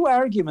 There's two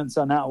arguments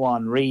on that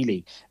one,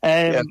 really.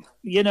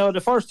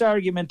 The first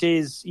argument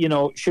is,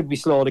 should we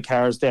slow the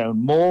cars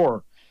down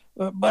more?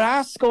 But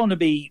that's going to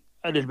be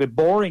a little bit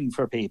boring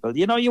for people.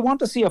 You want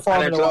to see a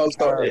Formula One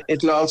car.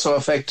 It'll also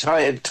affect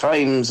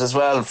times as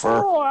well.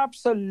 Oh,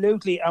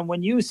 absolutely. And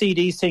when you see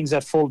these things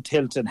at full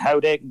tilt and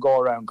how they can go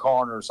around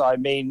corners, I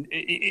mean,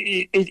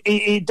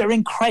 they're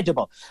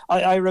incredible.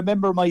 I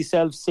remember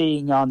myself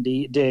seeing on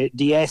the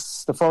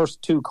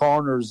first two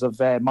corners of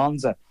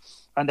Monza,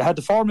 and they had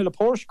the Formula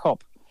Porsche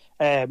Cup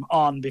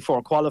on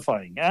before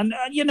qualifying. And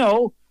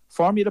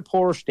Formula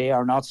Porsche, they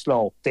are not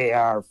slow. They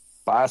are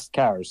fast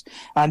cars.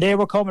 And they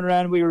were coming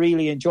around, we were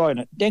really enjoying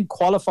it. Then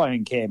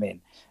qualifying came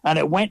in, and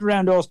it went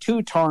around those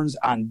 2 turns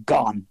and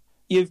gone.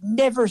 You've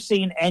never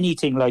seen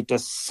anything like the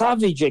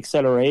savage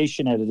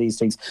acceleration out of these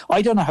things.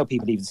 I don't know how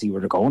people even see where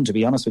they're going, to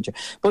be honest with you.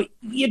 But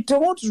you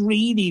don't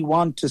really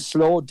want to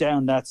slow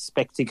down that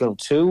spectacle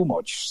too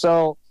much.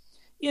 So,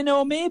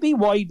 maybe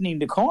widening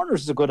the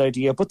corners is a good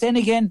idea. But then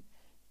again,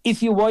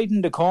 if you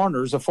widen the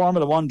corners, a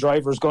Formula One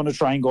driver is going to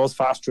try and go as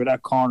fast through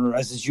that corner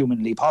as is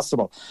humanly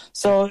possible.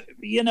 So,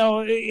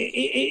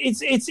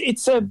 it's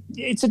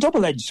a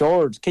double-edged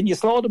sword. Can you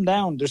slow them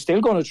down? They're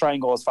still going to try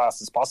and go as fast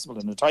as possible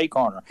in the tight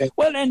corner. Okay.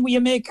 Well, then you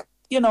make,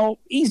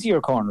 easier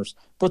corners,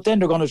 but then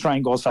they're going to try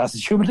and go as fast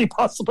as humanly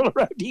possible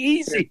around the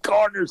easy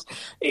corners.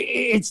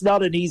 It's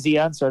not an easy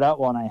answer, that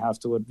one, I have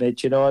to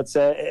admit. It's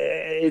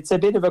a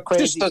bit of a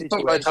crazy situation.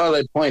 Just I thought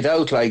I'd point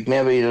out, like,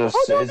 maybe...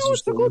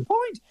 it's a good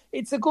point.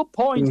 It's a good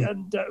point.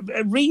 And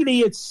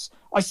really,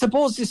 I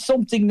suppose it's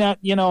something that,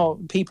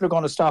 people are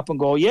going to stop and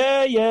go,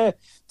 yeah.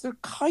 There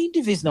kind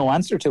of is no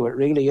answer to it,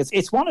 really.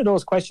 It's one of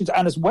those questions,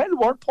 and it's well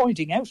worth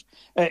pointing out.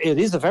 It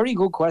is a very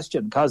good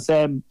question, because...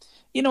 a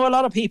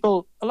lot of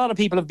people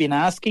have been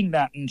asking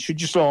that, and should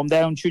you slow them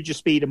down? Should you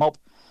speed them up?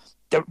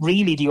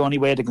 Really, the only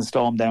way they can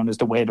slow them down is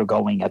the way they're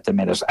going at the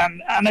minute.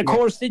 And of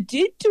course, they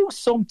did do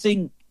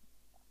something.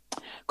 A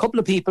couple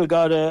of people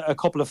got a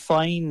couple of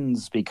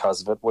fines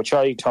because of it, which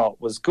I thought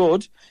was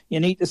good. You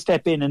need to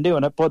step in and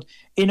doing it. But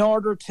in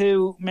order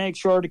to make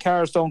sure the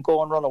cars don't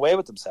go and run away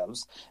with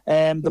themselves,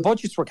 the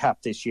budgets were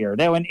capped this year.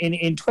 Now,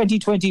 in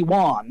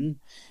 2021...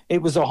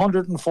 it was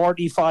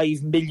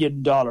 $145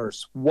 million.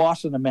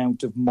 What an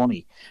amount of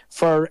money.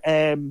 For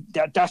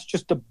that's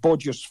just the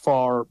budget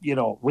for,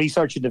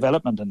 research and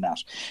development and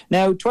that.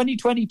 Now,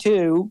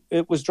 2022,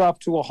 it was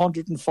dropped to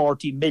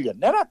 $140 million.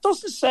 Now, that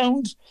doesn't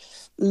sound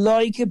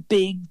like a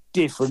big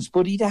difference,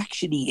 but it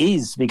actually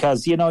is,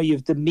 because, you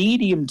have the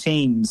medium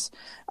teams,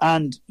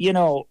 and,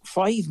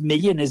 $5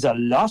 million is a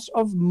lot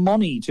of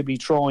money to be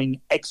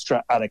throwing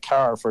extra at a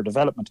car for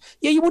development.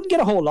 Yeah, you wouldn't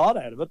get a whole lot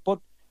out of it, but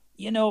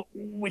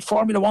with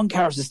Formula One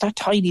cars, it's that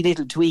tiny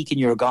little tweak and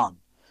you're gone.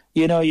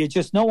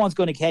 No one's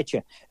going to catch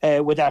you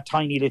with that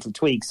tiny little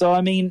tweak. So,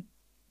 I mean,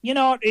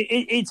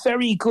 it's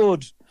very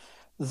good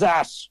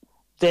that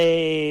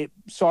they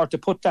sort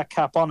of put that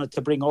cap on it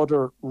to bring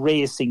other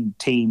racing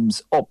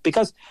teams up,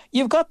 because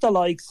you've got the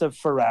likes of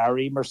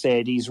Ferrari,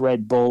 Mercedes,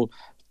 Red Bull.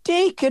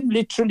 They can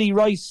literally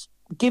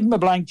give them a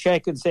blank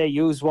check and say,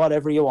 use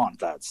whatever you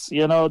want, lads.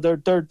 They're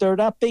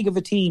that big of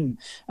a team,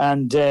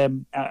 and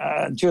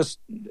just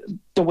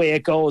the way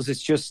it goes,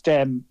 it's just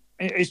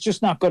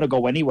not going to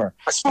go anywhere.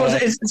 I suppose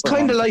it's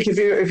kind of like,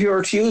 if you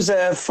were to use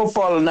a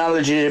football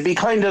analogy, it'd be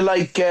kind of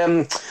like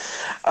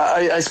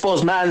I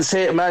suppose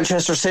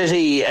Manchester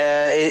City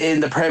in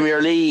the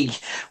Premier League,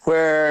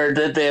 where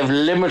they have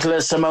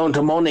limitless amount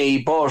of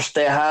money, but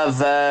they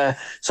have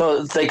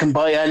so they can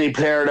buy any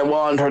player they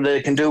want, or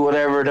they can do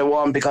whatever they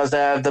want because they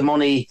have the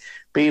money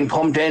being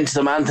pumped into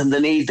them, anything they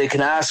need, they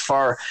can ask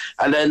for.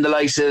 And then the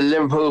likes of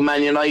Liverpool,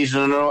 Man United,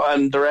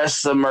 and the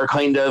rest of them are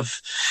kind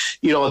of,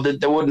 they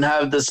wouldn't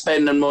have the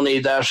spending money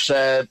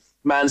that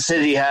Man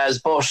City has,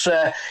 but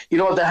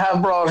they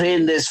have brought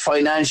in this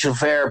financial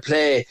fair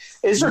play.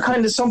 Is there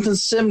kind of something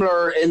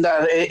similar in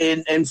that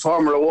in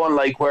Formula One,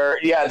 like where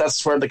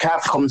that's where the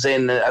cap comes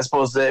in, I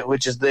suppose,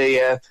 which is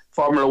the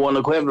Formula One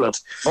equivalent?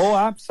 Oh,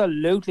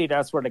 absolutely,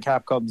 that's where the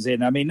cap comes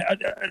in. I mean,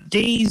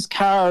 these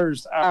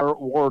cars are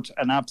worth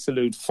an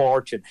absolute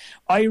fortune.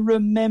 I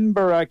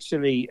remember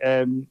actually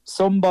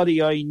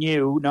somebody I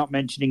knew, not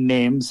mentioning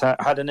names,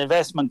 had an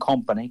investment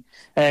company.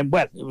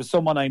 Well, it was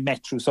someone I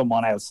met through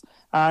someone else,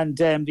 and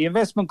the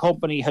investment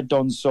company had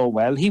done so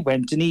well, he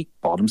went and he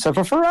bought himself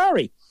a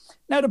Ferrari.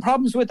 Now, the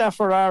problems with that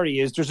Ferrari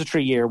is there's a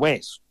 3-year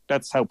wait.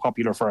 That's how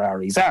popular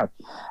Ferraris are.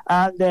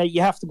 And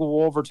you have to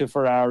go over to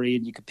Ferrari,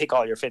 and you can pick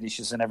all your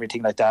finishes and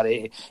everything like that.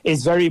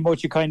 It's very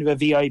much a kind of a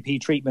VIP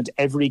treatment.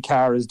 Every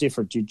car is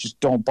different. You just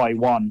don't buy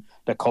one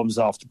that comes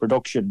off the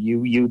production.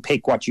 You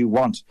pick what you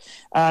want.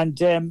 And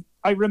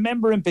I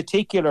remember in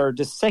particular,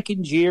 the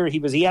second year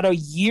he had a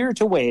year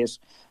to wait,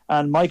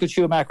 and Michael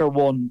Schumacher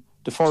won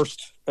the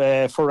first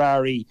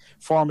Ferrari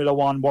Formula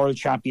One World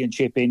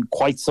Championship in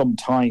quite some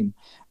time.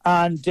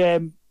 And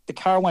the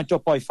car went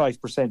up by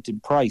 5%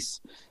 in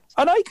price.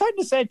 And I kind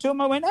of said to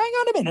him, I went, hang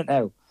on a minute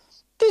now.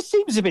 This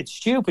seems a bit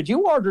stupid.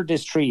 You ordered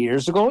this 3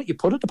 years ago. You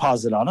put a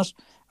deposit on it.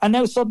 And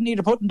now suddenly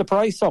they're putting the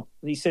price up.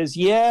 And he says,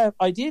 yeah,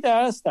 I did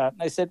ask that.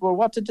 And I said, well,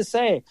 what did they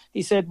say?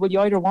 He said, well, you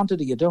either want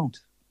it or you don't.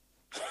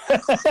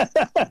 Well,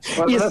 that's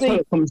what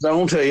it comes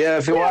down to,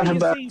 if you want it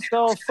back.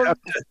 So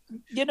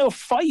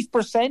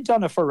 5%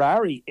 on a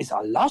Ferrari is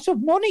a lot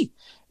of money,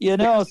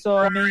 so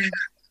I mean...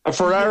 A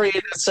Ferrari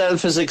in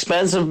itself is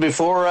expensive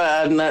before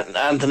adding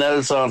anything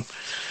else on.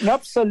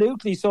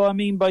 Absolutely. So, I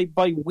mean, by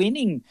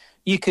winning,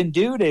 you can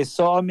do this.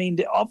 So, I mean,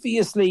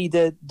 obviously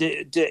the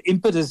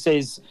impetus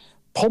is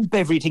pump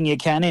everything you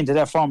can into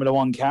that Formula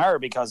One car,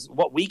 because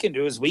what we can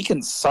do is we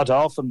can sod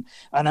off and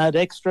add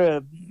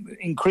extra,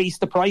 increase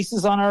the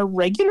prices on our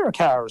regular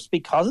cars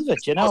because of it,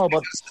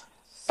 but...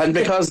 And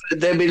because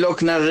they'll be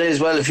looking at it as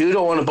well, if you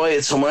don't want to buy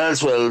it, someone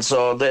else will.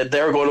 So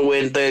they're going to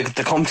win.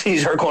 The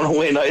companies are going to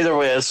win either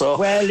way. So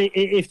well,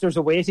 if there's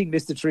a waiting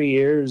list of 3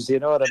 years, you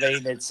know what I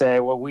mean. It's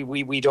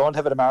we don't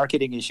have a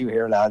marketing issue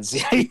here, lads.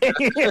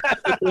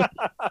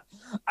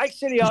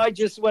 Actually,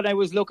 when I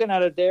was looking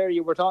at it there,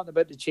 you were talking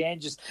about the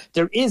changes.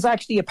 There is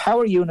actually a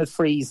power unit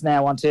freeze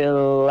now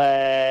until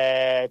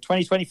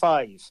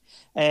 2025.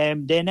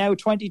 Then now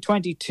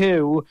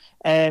 2022,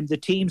 the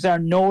teams are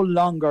no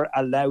longer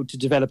allowed to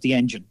develop the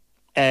engine.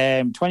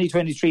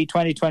 2023,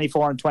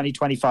 2024 and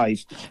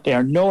 2025, they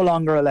are no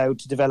longer allowed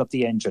to develop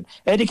the engine.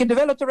 They can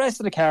develop the rest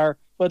of the car,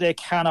 but they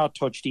cannot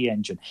touch the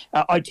engine.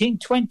 I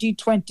think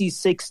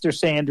 2026, they're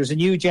saying there's a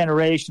new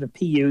generation of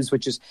PUs,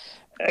 which is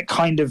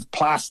kind of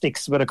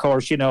plastics, but of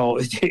course, there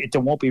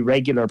won't be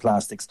regular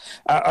plastics,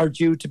 are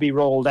due to be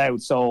rolled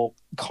out. So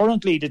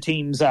currently the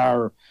teams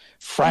are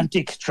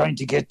frantic trying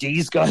to get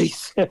these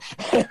guys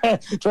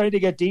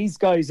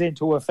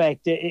into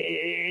effect.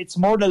 It's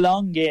more the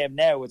long game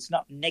now. It's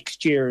not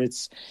next year.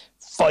 It's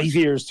 5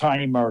 years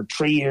time or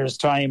 3 years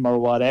time or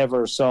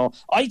whatever. So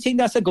I think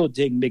that's a good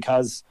thing,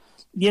 because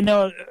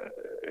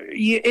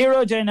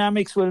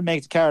aerodynamics will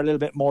make the car a little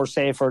bit more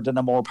safer than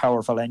a more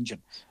powerful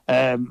engine.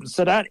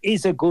 So that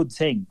is a good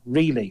thing,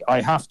 really,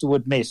 I have to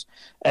admit.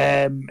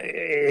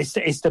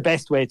 It's the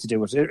best way to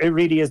do it. It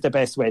really is the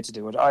best way to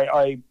do it.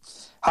 I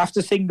have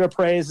to sing their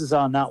praises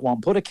on that one.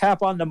 Put a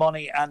cap on the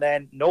money and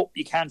then, nope,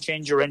 you can't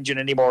change your engine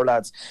anymore,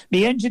 lads.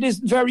 The engine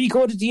isn't very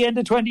good at the end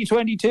of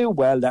 2022.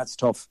 Well, that's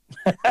tough.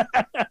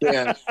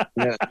 yeah.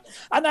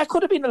 And that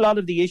could have been a lot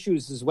of the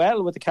issues as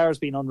well with the cars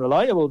being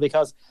unreliable,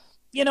 because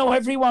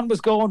everyone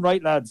was going,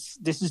 right, lads,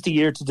 this is the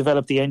year to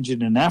develop the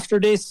engine, and after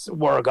this,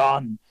 we're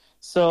gone.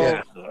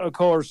 So, Of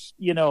course,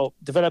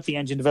 develop the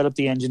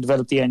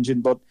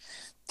engine, but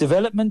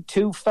development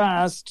too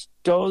fast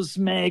does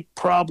make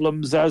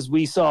problems, as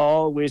we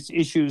saw with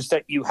issues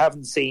that you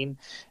haven't seen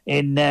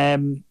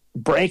in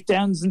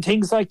breakdowns and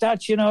things like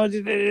that.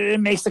 It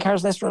makes the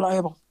cars less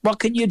reliable. What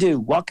can you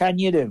do?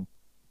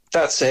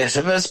 That's it.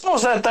 I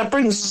suppose that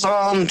brings us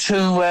on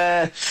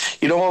to,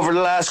 over the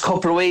last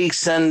couple of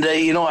weeks, and,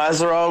 as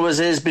there always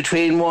is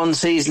between one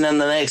season and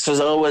the next, there's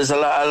always a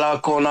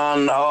lot going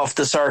on off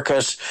the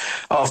circuit,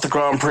 off the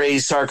Grand Prix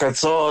circuit.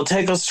 So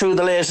take us through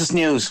the latest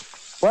news.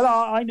 Well,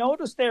 I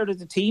noticed there that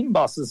the team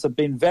bosses have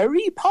been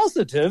very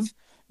positive.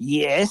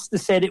 Yes, they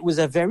said it was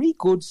a very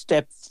good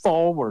step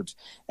forward,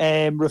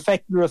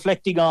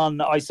 reflecting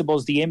on, I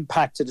suppose, the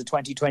impact of the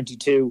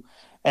 2022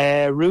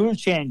 rule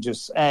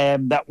changes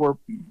that were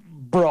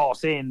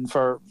brought in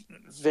for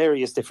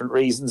various different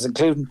reasons,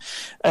 including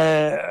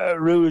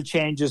rule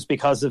changes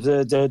because of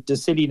the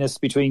silliness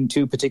between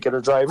two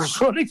particular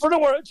drivers running for the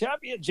World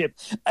Championship.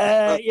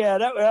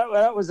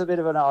 That was a bit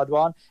of an odd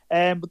one.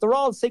 But they're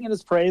all singing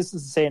his praises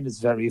and saying it's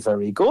very,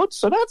 very good.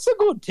 So that's a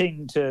good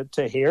thing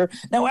to hear.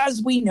 Now,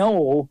 as we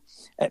know,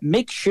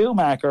 Mick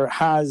Schumacher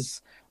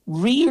has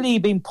really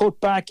been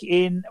put back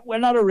in, well,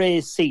 not a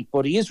race seat,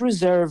 but he is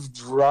reserve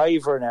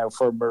driver now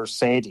for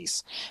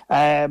Mercedes.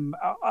 I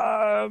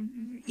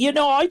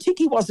think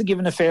he wasn't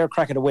given a fair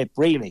crack at the whip,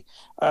 really.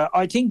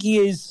 I think he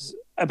is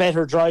a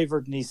better driver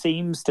than he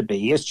seems to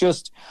be. It's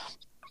just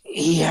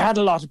he had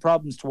a lot of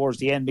problems towards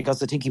the end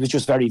because I think he was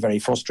just very, very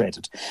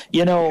frustrated.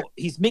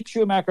 He's Mick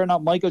Schumacher,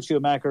 not Michael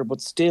Schumacher,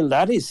 but still,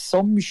 that is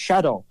some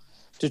shadow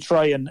to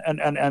try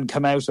and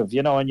come out of,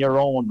 in your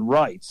own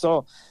right.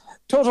 So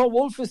Toto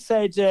Wolff has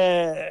said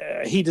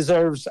he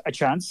deserves a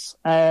chance.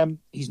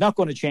 He's not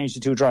going to change the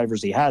two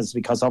drivers he has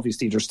because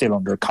obviously they're still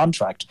under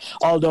contract.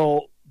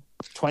 Although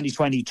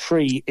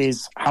 2023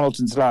 is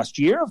Hamilton's last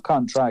year of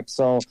contract.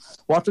 So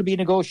what will be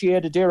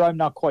negotiated there, I'm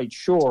not quite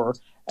sure.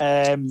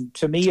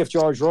 To me, if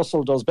George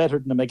Russell does better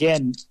than him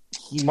again,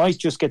 he might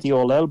just get the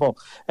old elbow.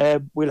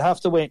 We'll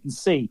have to wait and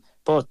see.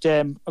 But,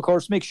 of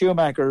course, Mick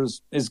Schumacher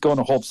is going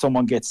to hope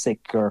someone gets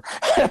sick or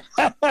get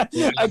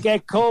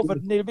COVID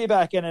and he'll be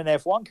back in an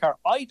F1 car.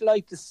 I'd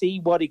like to see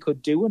what he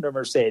could do in a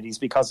Mercedes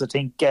because I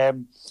think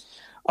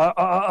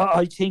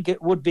I think it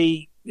would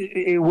be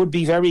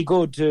very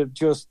good to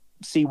just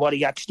see what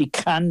he actually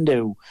can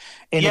do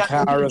in a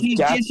car of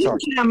that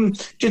sort. Do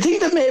you think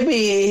that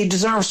maybe he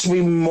deserves to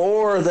be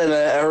more than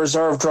a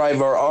reserve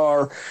driver,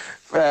 or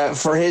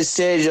for his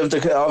stage of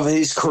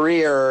his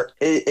career,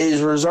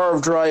 is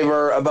reserve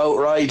driver about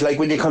right? Like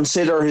when you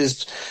consider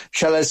his,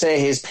 shall I say,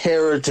 his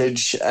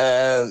parentage,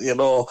 should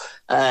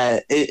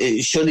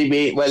he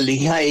be? Well,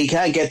 he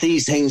can't get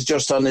these things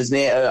just on his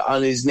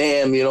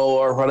name,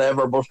 or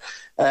whatever. But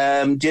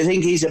do you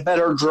think he's a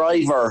better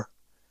driver?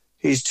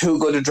 He's too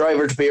good a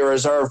driver to be a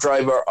reserve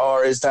driver,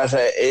 or is that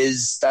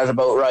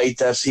about right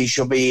that he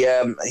should be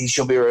a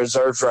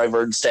reserve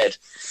driver instead?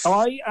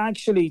 I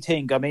actually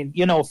think,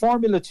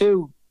 Formula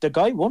 2, the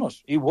guy won it.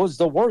 He was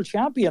the world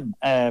champion,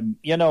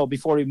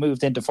 before he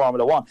moved into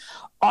Formula 1.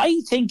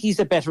 I think he's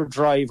a better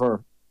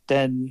driver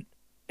than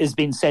is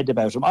being said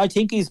about him. I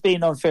think he's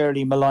being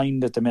unfairly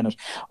maligned at the minute.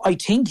 I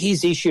think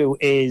his issue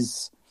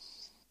is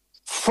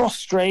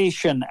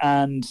frustration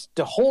and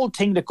the whole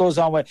thing that goes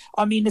on with.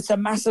 I mean, it's a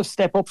massive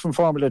step up from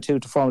Formula 2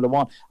 to Formula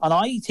 1, and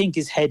I think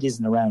his head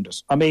isn't around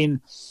it. I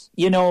mean,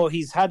 you know,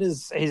 he's had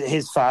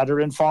his father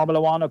in Formula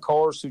 1, of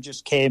course, who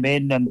just came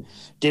in and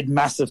did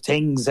massive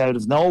things out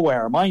of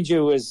nowhere. Mind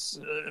you,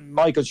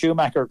 Michael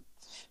Schumacher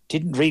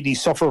didn't really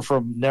suffer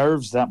from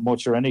nerves that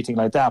much or anything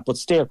like that, but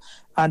still.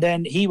 And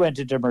then he went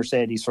into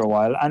Mercedes for a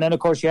while. And then, of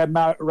course, you had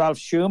Ralf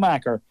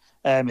Schumacher.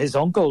 His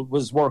uncle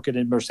was working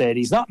in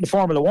Mercedes, not in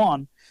Formula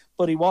 1,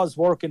 but he was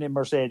working in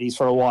Mercedes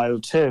for a while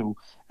too,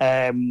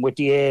 with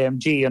the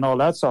AMG and all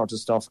that sort of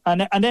stuff.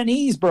 And then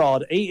he's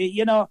brought,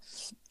 you know,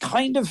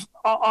 kind of,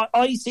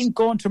 I think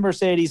going to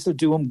Mercedes will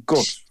do him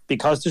good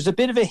because there's a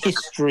bit of a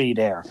history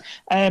there.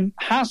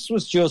 Haas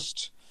was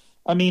just,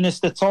 I mean, it's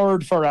the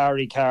third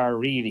Ferrari car,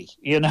 really.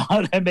 You know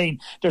what I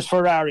mean? There's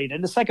Ferrari.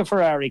 Then the second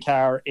Ferrari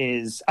car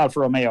is Alfa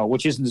Romeo,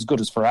 which isn't as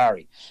good as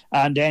Ferrari.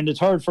 And then the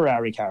third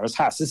Ferrari car is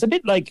Haas. It's a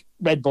bit like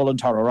Red Bull and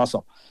Toro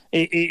Rosso.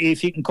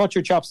 If you can cut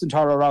your chops in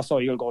Toro Rosso,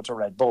 you'll go to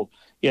Red Bull.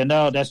 You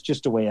know, that's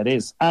just the way it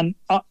is. And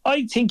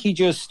I think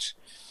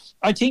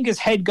I think his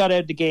head got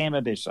out of the game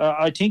a bit.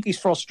 I think he's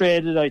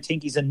frustrated. I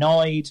think he's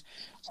annoyed.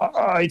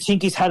 I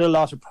think he's had a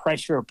lot of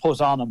pressure put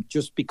on him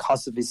just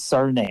because of his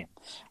surname.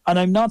 And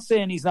I'm not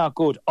saying he's not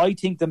good. I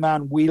think the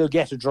man will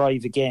get a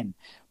drive again.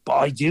 But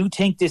I do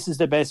think this is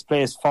the best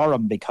place for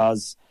him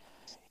because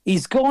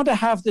he's going to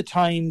have the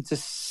time to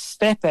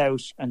step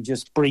out and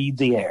just breathe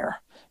the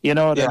air. You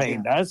know what I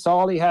mean? That's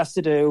all he has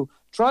to do.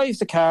 Drive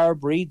the car,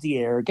 breathe the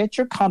air, get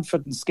your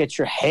confidence, get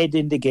your head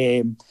in the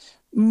game,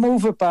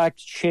 move it back,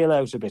 chill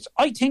out a bit.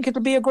 I think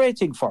it'll be a great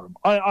thing for him.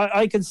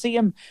 I can see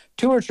him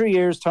 2 or 3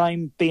 years'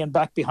 time being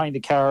back behind the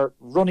car,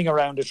 running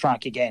around the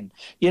track again.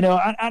 You know,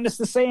 and it's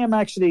the same,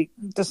 actually,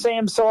 the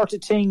same sort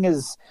of thing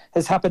has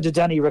happened to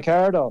Danny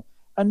Ricciardo.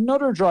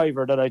 Another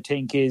driver that I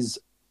think is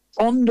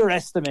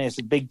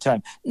underestimated big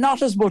time.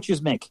 Not as much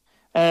as Mick.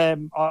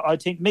 I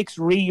think Mick's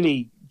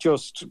really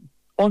just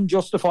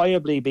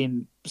unjustifiably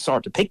been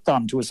sort of picked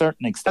on to a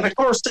certain extent. And of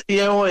course, you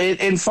know,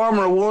 in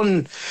Formula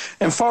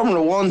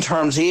One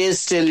terms, he is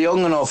still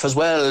young enough as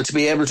well to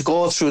be able to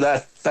go through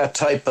that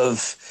type of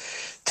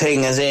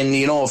thing, as in,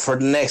 you know, for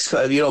the next,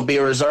 you know, be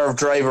a reserve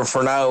driver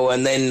for now,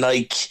 and then,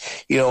 like,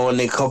 you know, in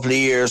a couple of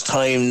years'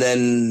 time,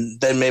 then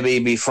maybe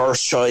be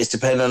first choice,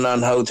 depending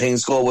on how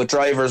things go with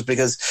drivers,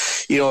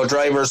 because, you know,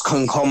 drivers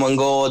can come and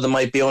go, they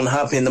might be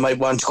unhappy and they might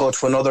want to go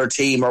to another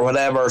team or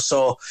whatever,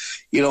 so,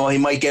 you know, he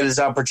might get his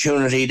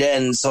opportunity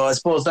then. So I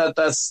suppose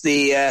that's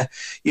the,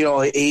 you know,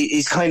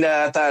 he's kind of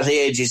at that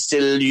age, he's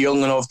still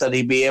young enough that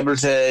he'd be able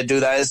to do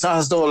that. It's not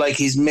as though, like,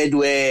 he's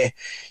midway,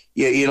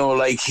 you know,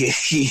 like,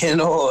 you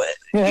know,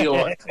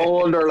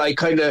 older, like,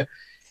 kind of,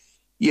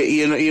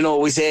 you know,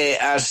 we say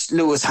at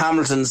Lewis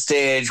Hamilton's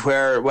stage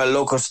where, well,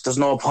 look, there's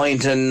no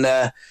point in,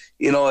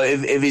 you know,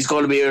 if he's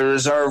going to be a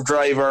reserve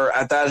driver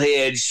at that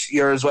age,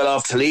 you're as well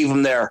off to leave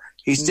him there.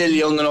 He's still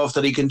young enough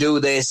that he can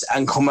do this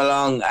and come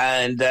along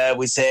and,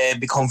 we say,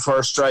 become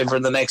first driver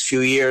in the next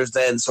few years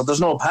then. So there's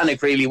no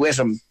panic really with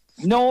him.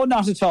 No,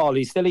 not at all.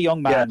 He's still a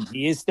young man. Yeah.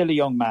 He is still a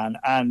young man.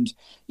 And,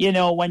 you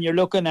know, when you're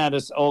looking at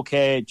it,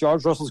 okay,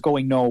 George Russell's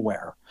going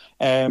nowhere.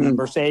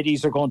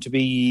 Mercedes are going to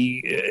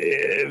be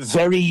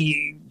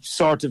very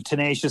sort of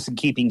tenacious in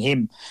keeping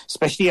him,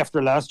 especially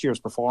after last year's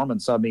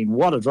performance. I mean,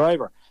 what a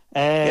driver.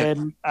 But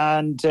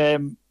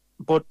the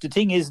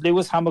thing is,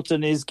 Lewis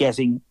Hamilton is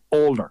getting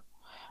older.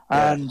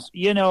 And,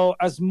 you know,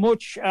 as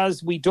much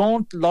as we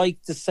don't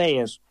like to say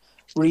it,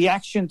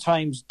 reaction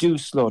times do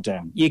slow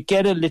down. You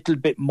get a little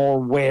bit more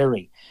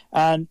wary.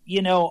 And,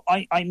 you know,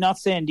 I'm not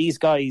saying these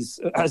guys,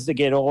 as they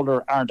get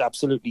older, aren't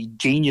absolutely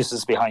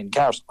geniuses behind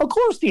cars. Of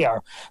course they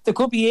are. They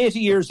could be 80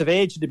 years of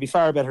age and they'd be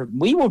far better than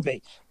we would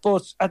be.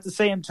 But at the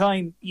same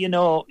time, you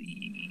know,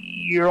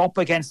 you're up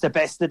against the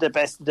best of the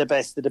best of the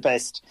best of the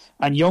best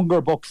and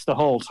younger bucks the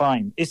whole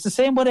time. It's the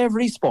same with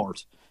every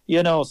sport.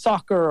 You know,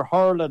 soccer,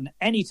 hurling,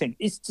 anything.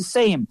 It's the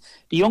same.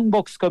 The young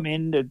bucks come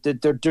in,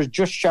 they're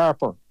just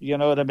sharper, you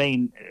know what I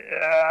mean?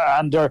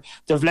 And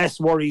they've less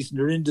worries and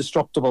they're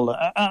indestructible.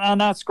 And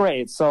that's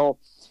great. So,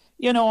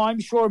 you know, I'm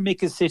sure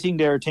Mick is sitting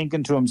there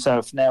thinking to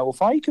himself, now,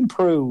 if I can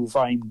prove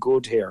I'm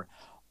good here,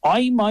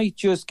 I might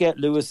just get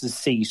Lewis's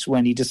seat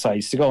when he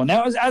decides to go.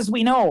 Now, as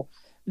we know,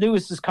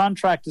 Lewis's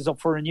contract is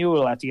up for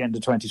renewal at the end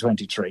of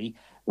 2023.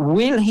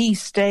 Will he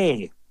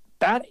stay?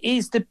 That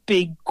is the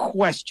big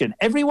question.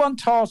 Everyone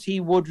thought he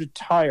would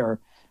retire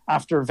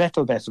after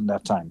Vettel bet him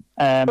that time.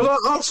 But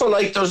also,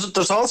 like,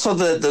 there's also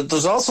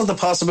the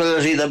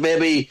possibility that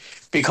maybe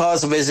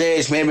because of his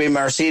age, maybe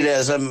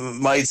Mercedes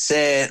might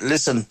say,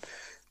 "Listen,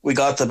 we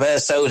got the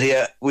best out of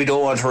you. We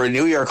don't want to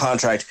renew your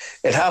contract."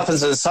 It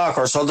happens in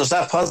soccer, so there's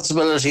that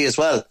possibility as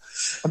well.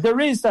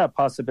 There is that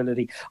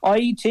possibility.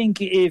 I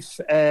think if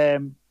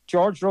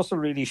George Russell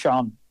really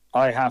shone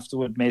I have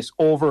to admit,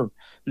 over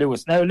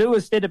Lewis. Now,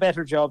 Lewis did a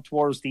better job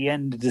towards the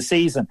end of the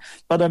season,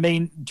 but I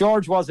mean,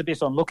 George was a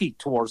bit unlucky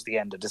towards the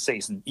end of the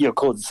season, you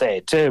could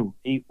say too.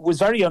 He was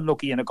very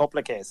unlucky in a couple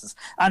of cases,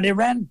 and they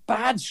ran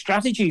bad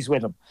strategies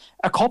with him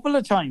a couple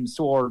of times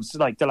towards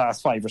like the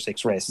last 5 or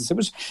 6 races. It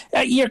was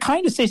you're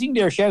kind of sitting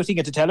there shouting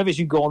at the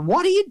television going,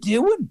 what are you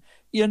doing?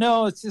 You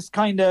know, it's just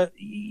kind of,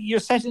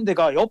 you're setting the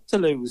guy up to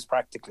lose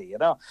practically, you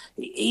know.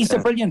 He's a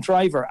brilliant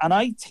driver, and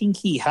I think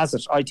he has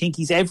it. I think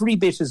he's every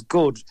bit as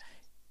good.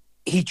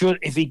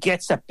 If he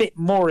gets a bit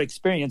more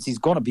experience, he's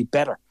going to be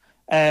better.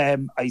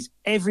 He's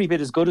every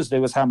bit as good as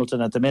Lewis Hamilton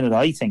at the minute,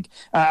 I think.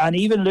 And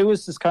even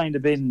Lewis has kind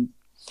of been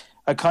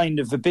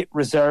a bit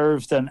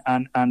reserved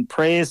and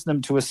praising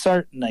him to a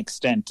certain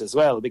extent as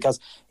well, because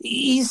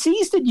he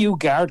sees the new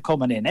guard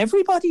coming in.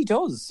 Everybody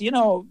does, you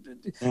know.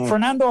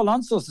 Fernando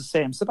Alonso's the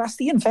same,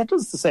 Sebastian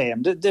Vettel's the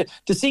same.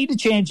 To see the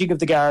changing of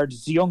the guard,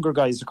 the younger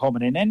guys are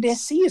coming in and they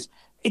see it.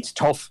 It's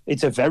tough.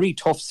 It's a very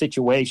tough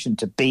situation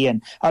to be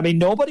in. I mean,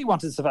 nobody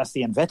wanted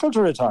Sebastian Vettel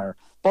to retire,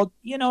 but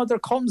you know, there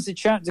comes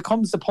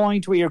the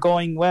point where you're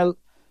going, well,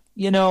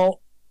 you know,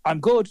 I'm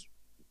good,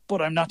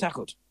 but I'm not that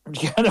good.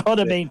 You know what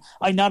I mean?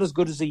 I'm not as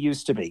good as I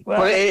used to be.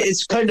 Well,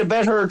 it's kind of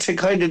better to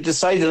kind of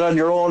decide it on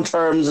your own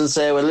terms and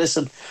say, well,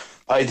 listen,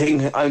 I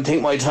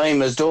think my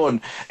time is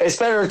done. It's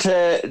better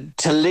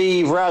to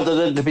leave rather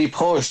than to be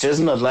pushed,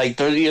 isn't it? Like,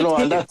 you know,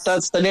 and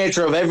that's the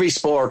nature of every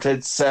sport.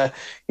 It's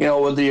you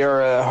know, whether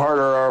you're a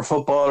hurler or a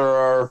footballer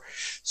or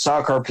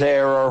soccer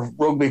player or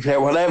rugby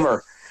player,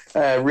 whatever.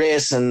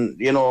 Racing,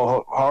 you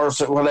know, horse,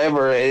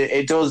 whatever.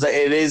 It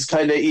is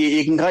kind of,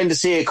 you can kind of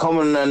see it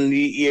coming, and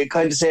you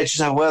kind of say to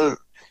yourself, well,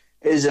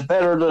 is it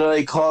better that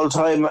I call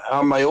time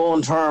on my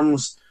own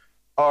terms,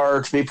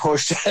 or to be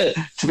pushed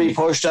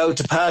out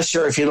to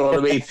pasture, if you know what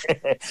I mean?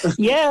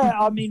 Yeah,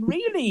 I mean,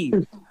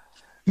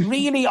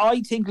 really,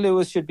 I think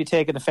Lewis should be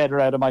taking a feather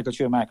out of Michael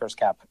Schumacher's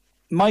cap.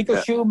 Michael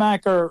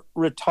Schumacher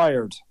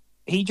retired.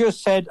 He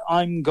just said,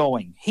 I'm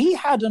going. He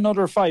had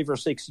another 5 or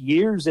 6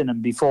 years in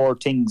him before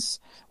things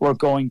were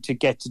going to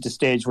get to the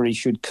stage where he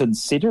should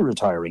consider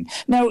retiring.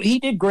 Now, he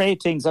did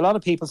great things. A lot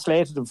of people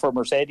slated him for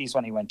Mercedes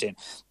when he went in.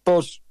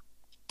 But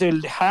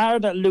the car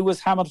that Lewis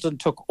Hamilton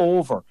took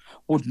over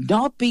would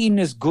not be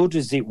as good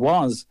as it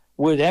was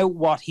without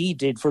what he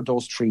did for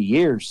those 3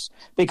 years,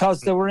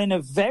 because they were in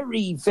a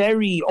very,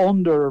 very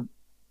under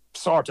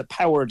sort of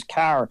powered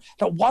car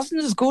that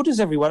wasn't as good as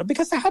everyone,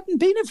 because they hadn't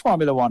been in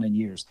Formula One in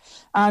years.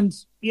 And,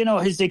 you know,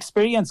 his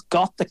experience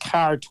got the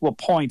car to a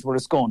point where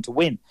it's going to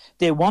win.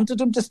 They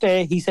wanted him to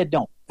stay. He said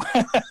no.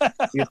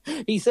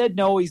 He said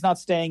no, he's not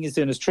staying. He's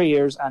doing his 3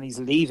 years and he's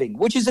leaving,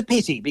 which is a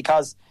pity,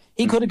 because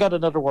he could have got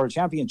another world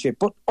championship.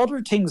 But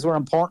other things were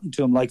important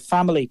to him, like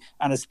family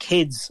and his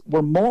kids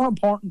were more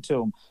important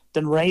to him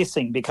than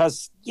racing,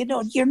 because, you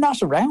know, you're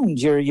not around.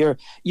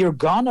 You're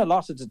gone a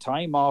lot of the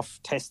time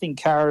off testing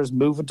cars,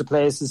 moving to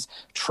places,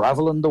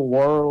 traveling the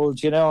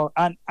world, you know.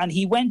 And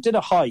he went to the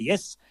high.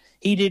 Yes,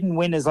 he didn't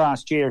win his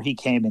last year. He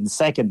came in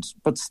second.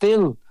 But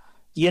still,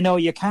 you know,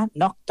 you can't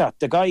knock that.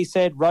 The guy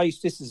said, right,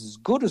 this is as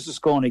good as it's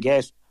going to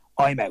get.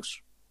 I'm out.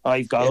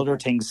 I've got other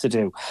things to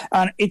do.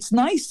 And it's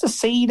nice to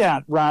see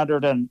that, rather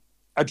than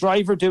a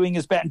driver doing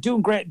his best,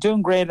 doing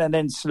great, and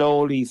then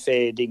slowly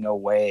fading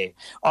away.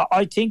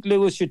 I think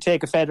Lewis should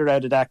take a feather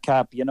out of that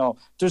cap. You know,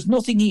 there's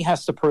nothing he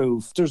has to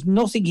prove. There's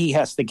nothing he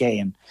has to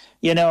gain.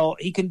 You know,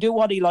 he can do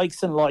what he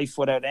likes in life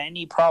without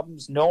any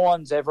problems. No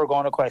one's ever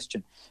going to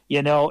question.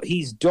 You know,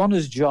 he's done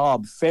his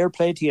job. Fair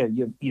play to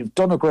you. You've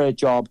done a great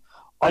job.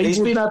 He's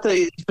been at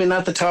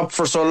the top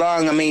for so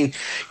long. I mean,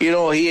 you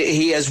know,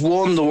 he has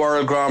won the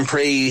World Grand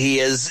Prix. He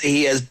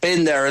has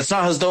been there. It's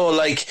not as though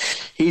like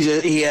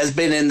he has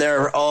been in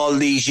there all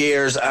these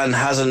years and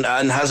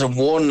hasn't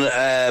won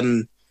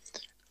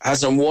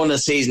a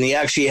season. He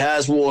actually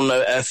has won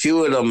a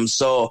few of them.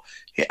 So,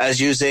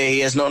 as you say, he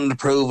has nothing to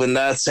prove in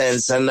that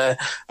sense. And I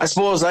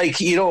suppose,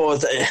 like, you know,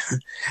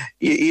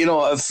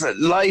 if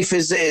life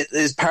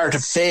is part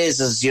of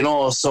phases, you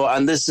know. So,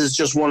 and this is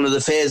just one of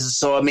the phases.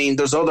 So, I mean,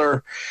 there's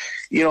other,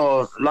 you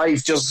know,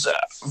 life just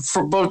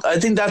but I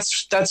think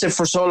that's it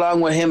for so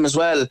long with him as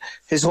well.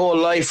 His whole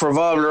life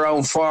revolved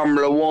around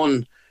Formula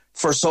One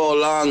for so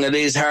long. It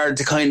is hard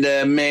to kind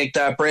of make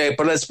that break.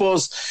 But I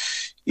suppose,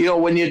 you know,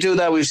 when you do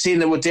that, we've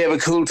seen it with David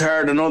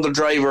Coulthard and other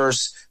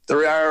drivers.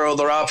 There are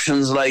other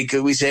options, like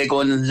we say,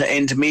 going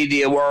into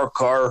media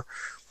work or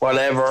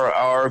whatever,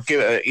 or,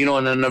 you know,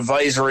 in an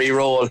advisory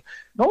role.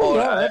 Oh,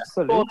 yeah,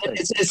 absolutely.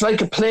 It's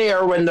like a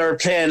player when they're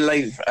playing,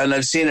 like, and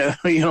I've seen it,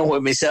 you know,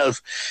 with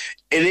myself.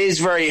 It is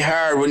very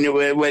hard when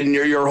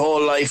your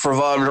whole life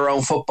revolved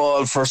around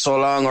football for so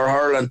long, or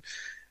hurling.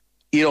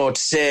 You know, to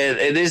say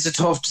it is a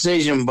tough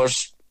decision, but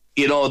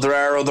you know, there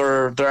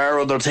are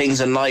other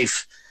things in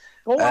life.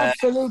 Oh,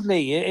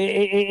 absolutely.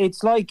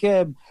 It's like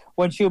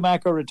when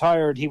Schumacher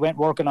retired, he went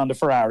working on the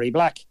Ferrari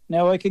Black.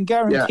 Now, I can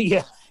guarantee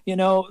you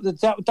know,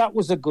 that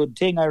was a good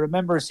thing. I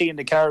remember seeing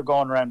the car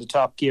going around the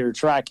Top Gear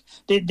track.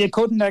 They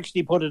couldn't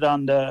actually put it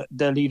on the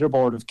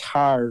leaderboard of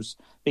cars,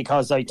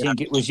 because I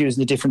think it was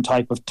using a different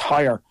type of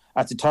tyre.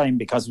 at the time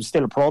because it was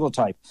still a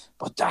prototype.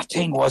 But that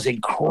thing was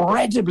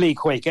incredibly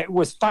quick. It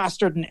was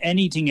faster than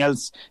anything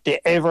else they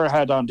ever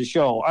had on the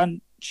show.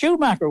 And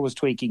Schumacher was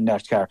tweaking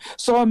that car.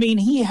 So, I mean,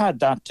 he had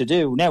that to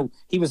do. Now,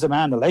 he was a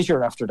man of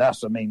leisure after that.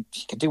 I mean,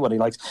 he could do what he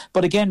likes.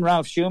 But again,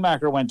 Ralf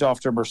Schumacher went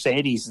after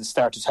Mercedes and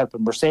started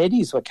helping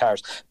Mercedes with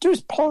cars.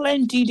 There's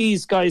plenty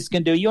these guys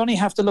can do. You only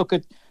have to look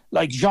at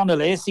like Jean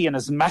Alesi and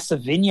his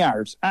massive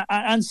vineyard,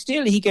 and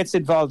still he gets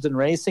involved in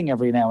racing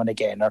every now and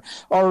again.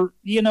 Or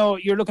you know,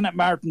 you're looking at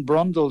Martin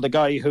Brundle, the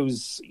guy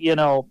who's, you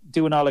know,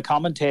 doing all the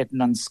commentating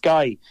on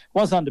Sky,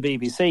 was on the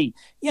BBC.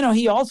 You know,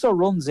 he also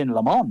runs in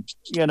Le Mans,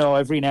 you know,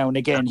 every now and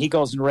again. He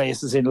goes and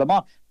races in Le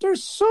Mans.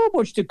 There's so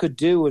much they could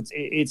do.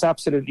 It's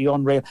absolutely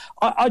unreal.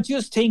 I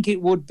just think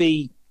it would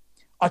be,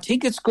 I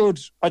think it's good.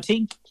 I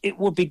think it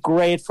would be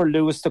great for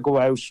Lewis to go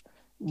out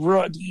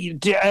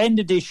the end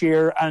of this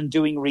year and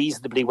doing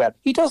reasonably well.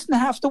 He doesn't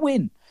have to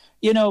win,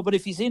 you know, but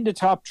if he's in the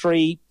top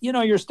three, you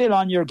know, you're still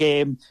on your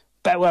game,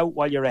 bow out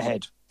while you're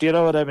ahead. Do you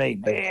know what I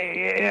mean?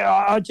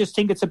 I just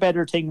think it's a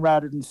better thing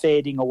rather than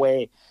fading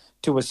away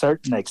to a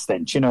certain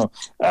extent, you know.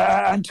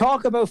 And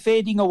talk about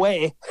fading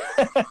away.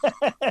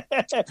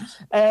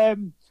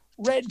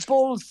 Red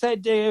Bull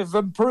said they've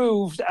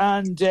improved,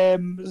 and they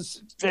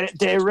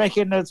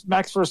reckon that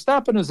Max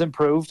Verstappen has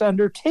improved, and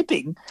they're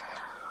tipping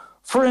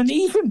for an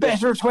even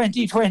better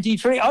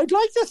 2023. I'd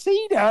like to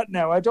see that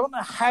now. I don't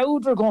know how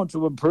they're going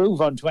to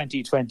improve on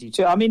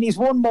 2022. I mean, he's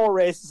won more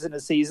races in a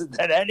season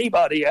than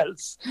anybody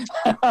else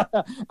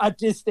at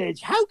this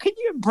stage. How can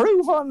you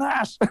improve on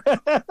that?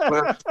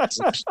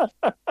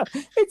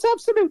 It's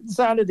absolute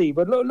insanity.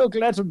 But look,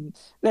 let him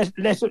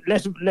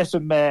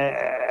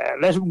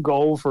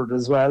go for it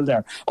as well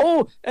there.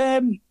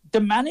 The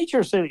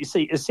manager silly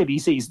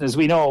season, as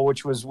we know,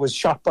 which was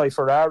shot by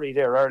Ferrari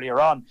there earlier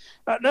on,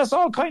 that's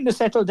all kind of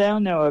settled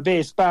down now a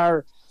bit.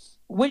 Bar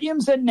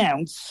Williams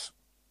announced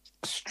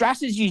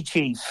strategy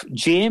chief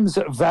James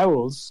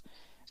Vowles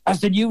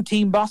as the new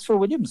team boss for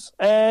Williams.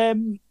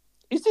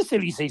 Is the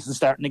silly season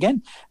starting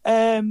again?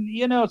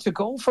 You know, to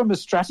go from a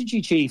strategy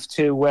chief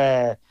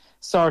to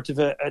sort of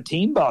a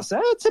team boss,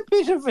 it's a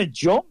bit of a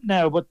jump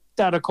now, but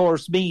that, of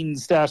course,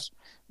 means that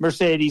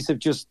Mercedes have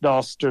just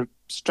lost their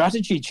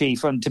strategy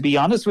chief. And to be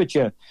honest with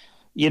you,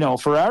 you know,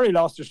 Ferrari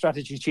lost their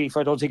strategy chief.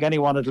 I don't think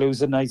anyone would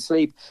lose a night's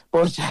sleep.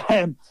 But,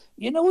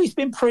 you know, he's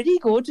been pretty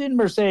good in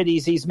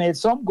Mercedes. He's made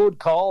some good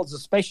calls,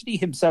 especially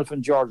himself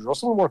and George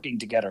Russell working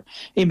together.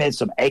 He made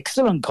some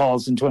excellent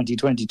calls in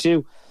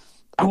 2022.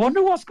 I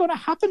wonder what's going to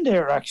happen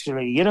there,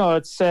 actually. You know,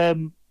 it's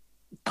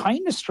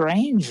kind of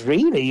strange,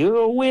 really.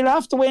 We'll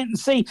have to wait and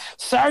see.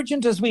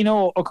 Sargent, as we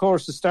know, of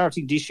course, is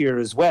starting this year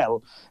as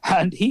well.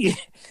 And he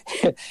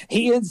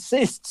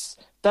insists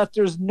that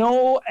there's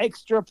no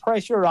extra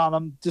pressure on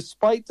him,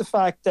 despite the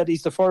fact that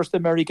he's the first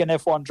American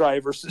F1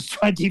 driver since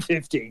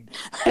 2015.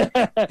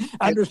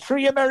 And there's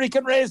 3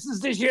 American races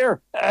this year.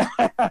 There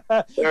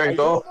you go. I don't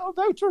know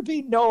about there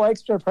being no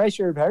extra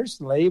pressure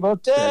personally,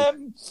 but,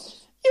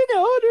 you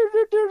know,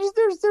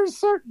 there's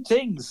certain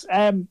things.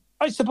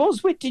 I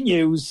suppose with the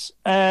news,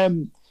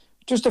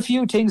 just a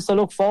few things to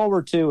look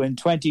forward to in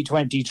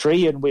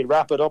 2023, and we'll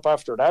wrap it up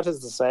after that,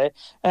 as they say.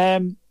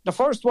 The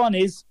first one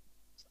is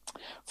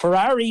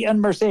Ferrari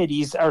and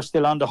Mercedes are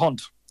still on the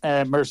hunt.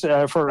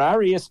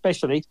 Ferrari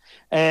especially,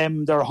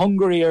 they're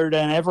hungrier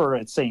than ever,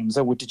 it seems.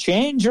 And with the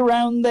change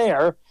around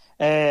there,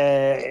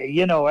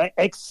 you know,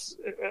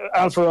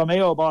 ex-Alfa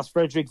Romeo boss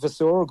Frederick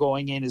Vasseur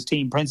going in as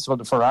team principal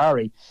to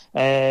Ferrari,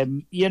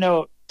 you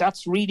know,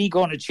 that's really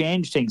going to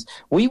change things.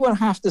 We will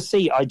have to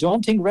see. I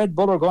don't think Red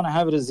Bull are going to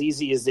have it as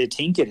easy as they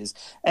think it is.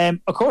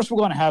 Of course, we're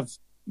going to have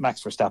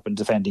Max Verstappen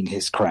defending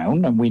his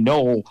crown, and we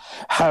know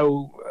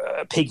how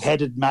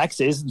pig-headed Max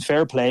is, and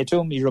fair play to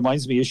him. He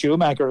reminds me of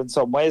Schumacher in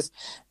some ways.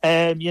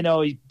 You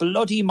know, he's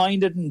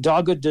bloody-minded and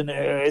dogged, and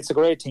it's a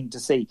great thing to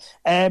see.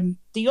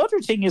 The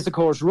other thing is, of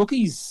course,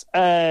 rookies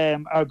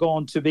are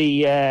going to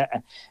be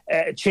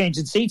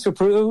changing seats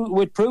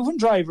with proven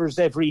drivers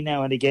every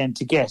now and again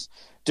to get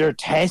their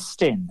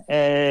testing.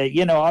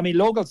 You know, I mean,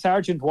 Logan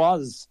Sargent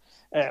was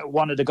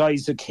one of the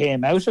guys who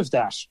came out of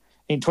that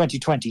in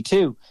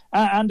 2022,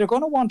 and they're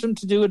going to want him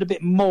to do it a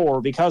bit more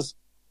because,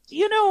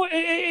 you know,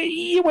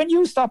 when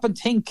you stop and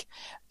think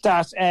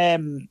that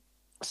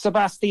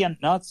Sebastian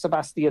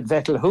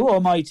Vettel, who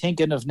am I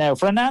thinking of now?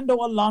 Fernando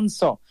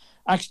Alonso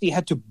actually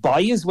had to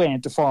buy his way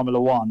into Formula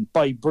One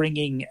by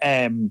bringing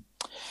by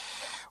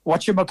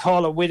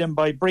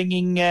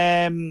bringing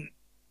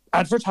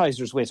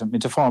advertisers with him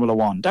into Formula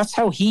One. That's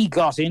how he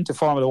got into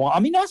Formula One. I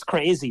mean, that's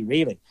crazy,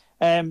 really.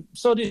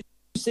 So the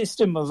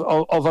system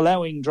of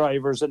allowing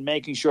drivers and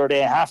making sure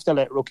they have to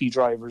let rookie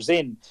drivers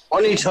in.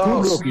 Only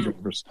talks. Rookie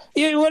drivers.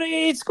 Yeah, well,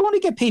 it's going to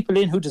get people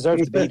in who deserve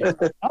to be there.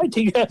 I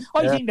think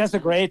that's a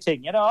great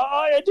thing. You know,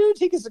 I do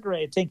think it's a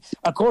great thing.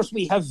 Of course,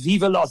 we have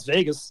Viva Las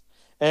Vegas.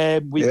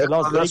 The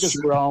Las Vegas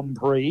Grand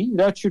Prix.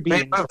 That should be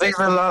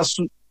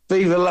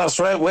Viva Las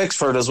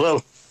Wexford as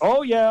well.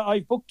 Oh, yeah,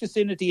 I've booked us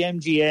in at the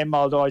MGM,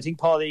 although I think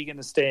Paul Egan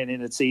is staying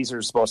in at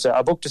Caesars, but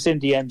I booked us in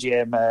the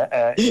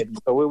MGM,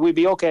 so we'll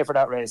be okay for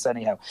that race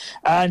anyhow.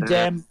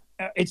 And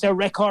it's a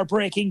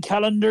record-breaking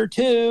calendar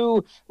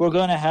too. We're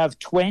going to have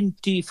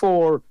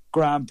 24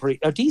 Grand Prix.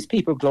 Are these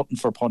people glutton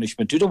for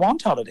punishment? Do they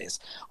want holidays?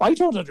 I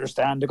don't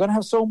understand. They're going to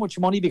have so much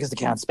money because they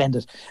can't spend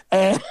it.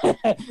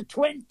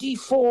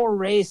 24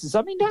 races.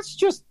 I mean, that's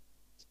just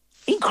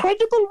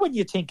incredible when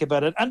you think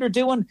about it. And they're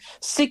doing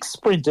 6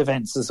 sprint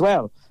events as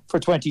well for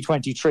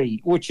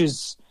 2023, which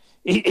is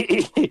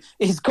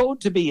going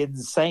to be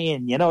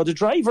insane. You know, the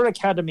Driver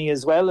Academy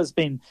as well has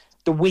been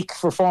the wick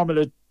for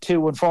Formula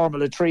 2 and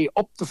Formula 3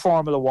 up to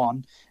Formula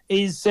 1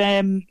 is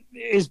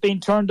being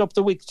turned up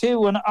the wick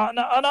too. And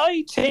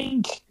I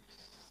think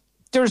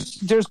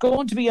there's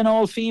going to be an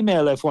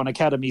all-female F1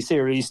 Academy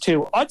series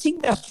too. I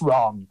think that's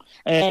wrong.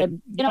 I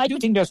do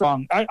think that's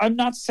wrong. I'm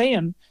not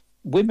saying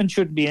women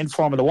shouldn't be in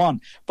Formula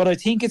 1, but I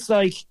think it's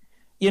like,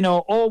 you're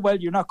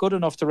not good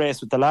enough to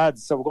race with the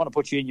lads, so we're going to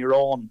put you in your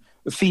own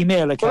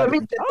female academy.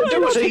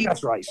 Well, I think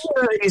that's right.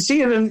 You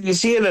see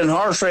it in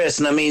horse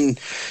racing. I mean,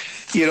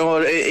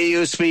 it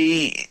used to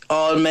be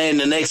all men.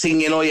 The next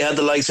thing you know, you had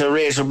the likes of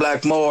Rachel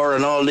Blackmore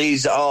and all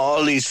these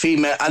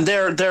female, and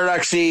they're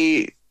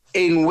actually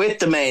in with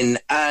the men,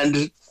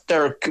 and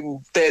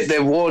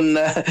they've won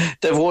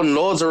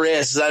loads of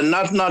races, and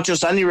not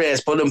just any race,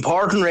 but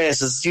important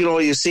races.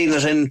 You've seen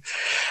it in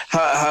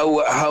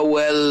how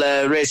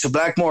well Rachel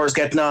Blackmore is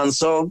getting on.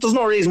 So there's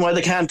no reason why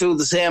they can't do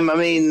the same. I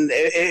mean,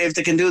 if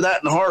they can do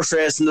that in horse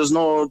racing, there's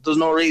no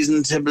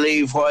reason to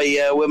believe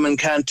why women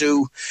can't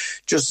do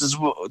just as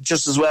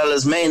well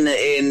as men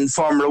in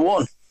Formula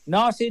 1.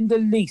 Not in the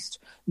least.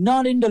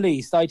 Not in the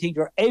least. I think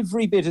they're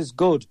every bit as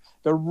good.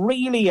 They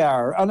really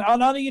are, and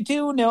you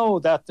do know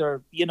that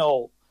they're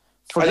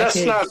that's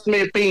not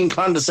me being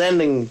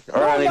condescending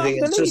or anything.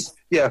 It's just,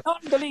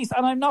 not in the least.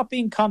 And I'm not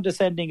being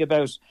condescending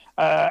about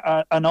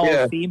an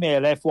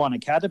all-female F1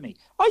 academy.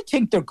 I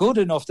think they're good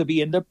enough to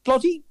be in the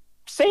bloody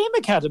same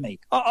academy.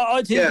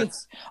 I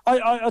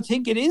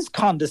think it is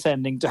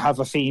condescending to have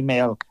a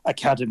female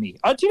academy.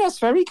 I think that's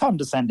very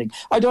condescending.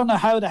 I don't know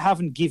how they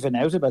haven't given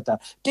out about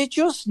that. They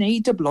just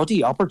need the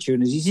bloody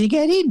opportunity to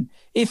get in.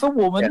 If a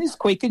woman is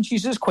quick and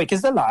she's as quick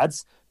as the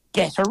lads,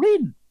 get her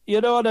in. You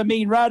know what I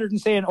mean? Rather than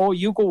saying, oh,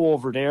 you go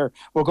over there,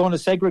 we're going to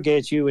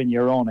segregate you in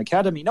your own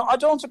academy. No, I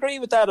don't agree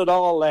with that at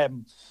all.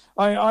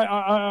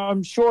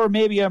 I'm sure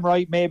maybe I'm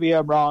right, maybe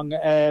I'm wrong.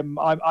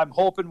 I'm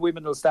hoping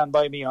women will stand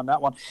by me on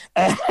that one.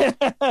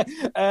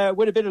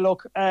 With a bit of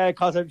luck,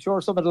 because I'm sure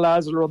some of the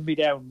lads will run me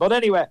down. But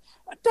anyway,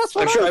 that's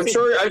what I'm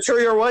sure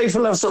your wife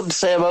will have something to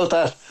say about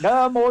that.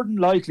 No, more than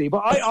likely.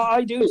 But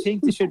I do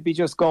think they should be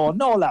just going,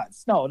 no,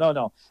 lads,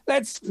 no.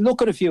 Let's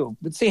look at a few.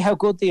 Let's see how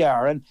good they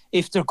are. And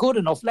if they're good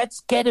enough, let's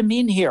get them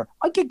in here.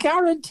 I can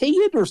guarantee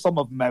you there's some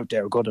of them out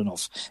there good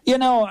enough.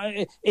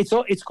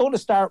 It's going to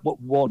start with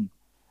one.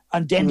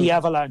 And then the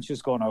avalanche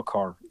is going to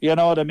occur. You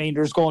know what I mean?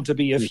 There's going to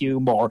be a few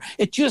more.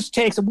 It just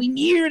takes... We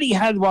nearly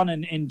had one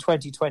in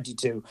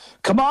 2022.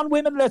 Come on,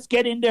 women, let's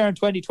get in there in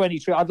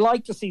 2023. I'd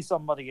like to see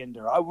somebody in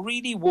there. I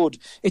really would.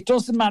 It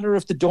doesn't matter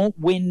if they don't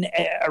win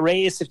a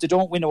race, if they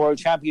don't win a world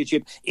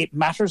championship. It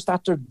matters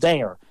that they're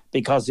there.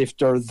 Because if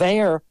they're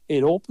there,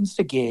 it opens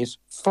the gate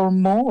for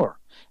more.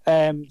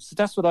 So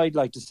that's what I'd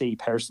like to see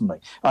personally.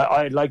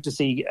 I'd like to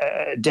see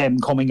them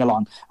coming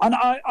along. And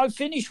I'll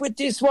finish with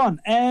this one.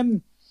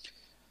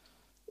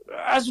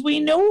 As we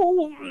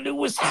know,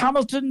 Lewis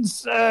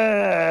Hamilton's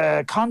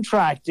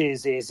contract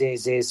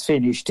is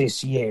finished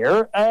this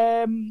year.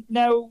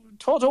 Now,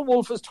 Toto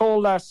Wolff has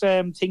told that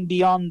thing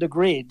Beyond the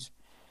Grid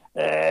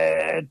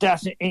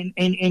that in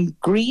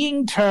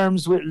agreeing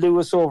terms with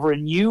Lewis over a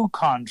new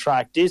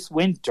contract this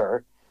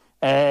winter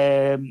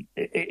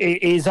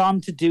is on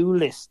to-do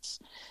lists.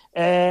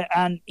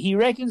 And he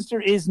reckons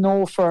there is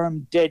no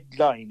firm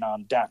deadline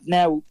on that.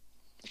 Now,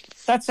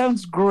 that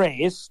sounds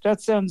great. That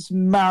sounds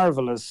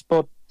marvellous,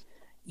 but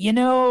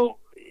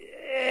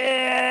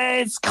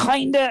it's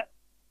kind of...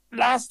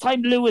 Last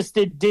time Lewis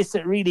did this,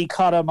 it really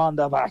caught him on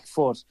the back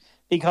foot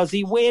because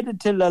he waited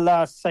till the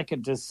last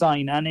second to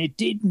sign and it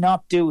did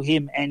not do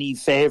him any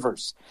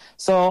favours.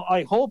 So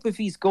I hope if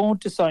he's going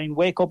to sign,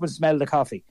 wake up and smell the coffee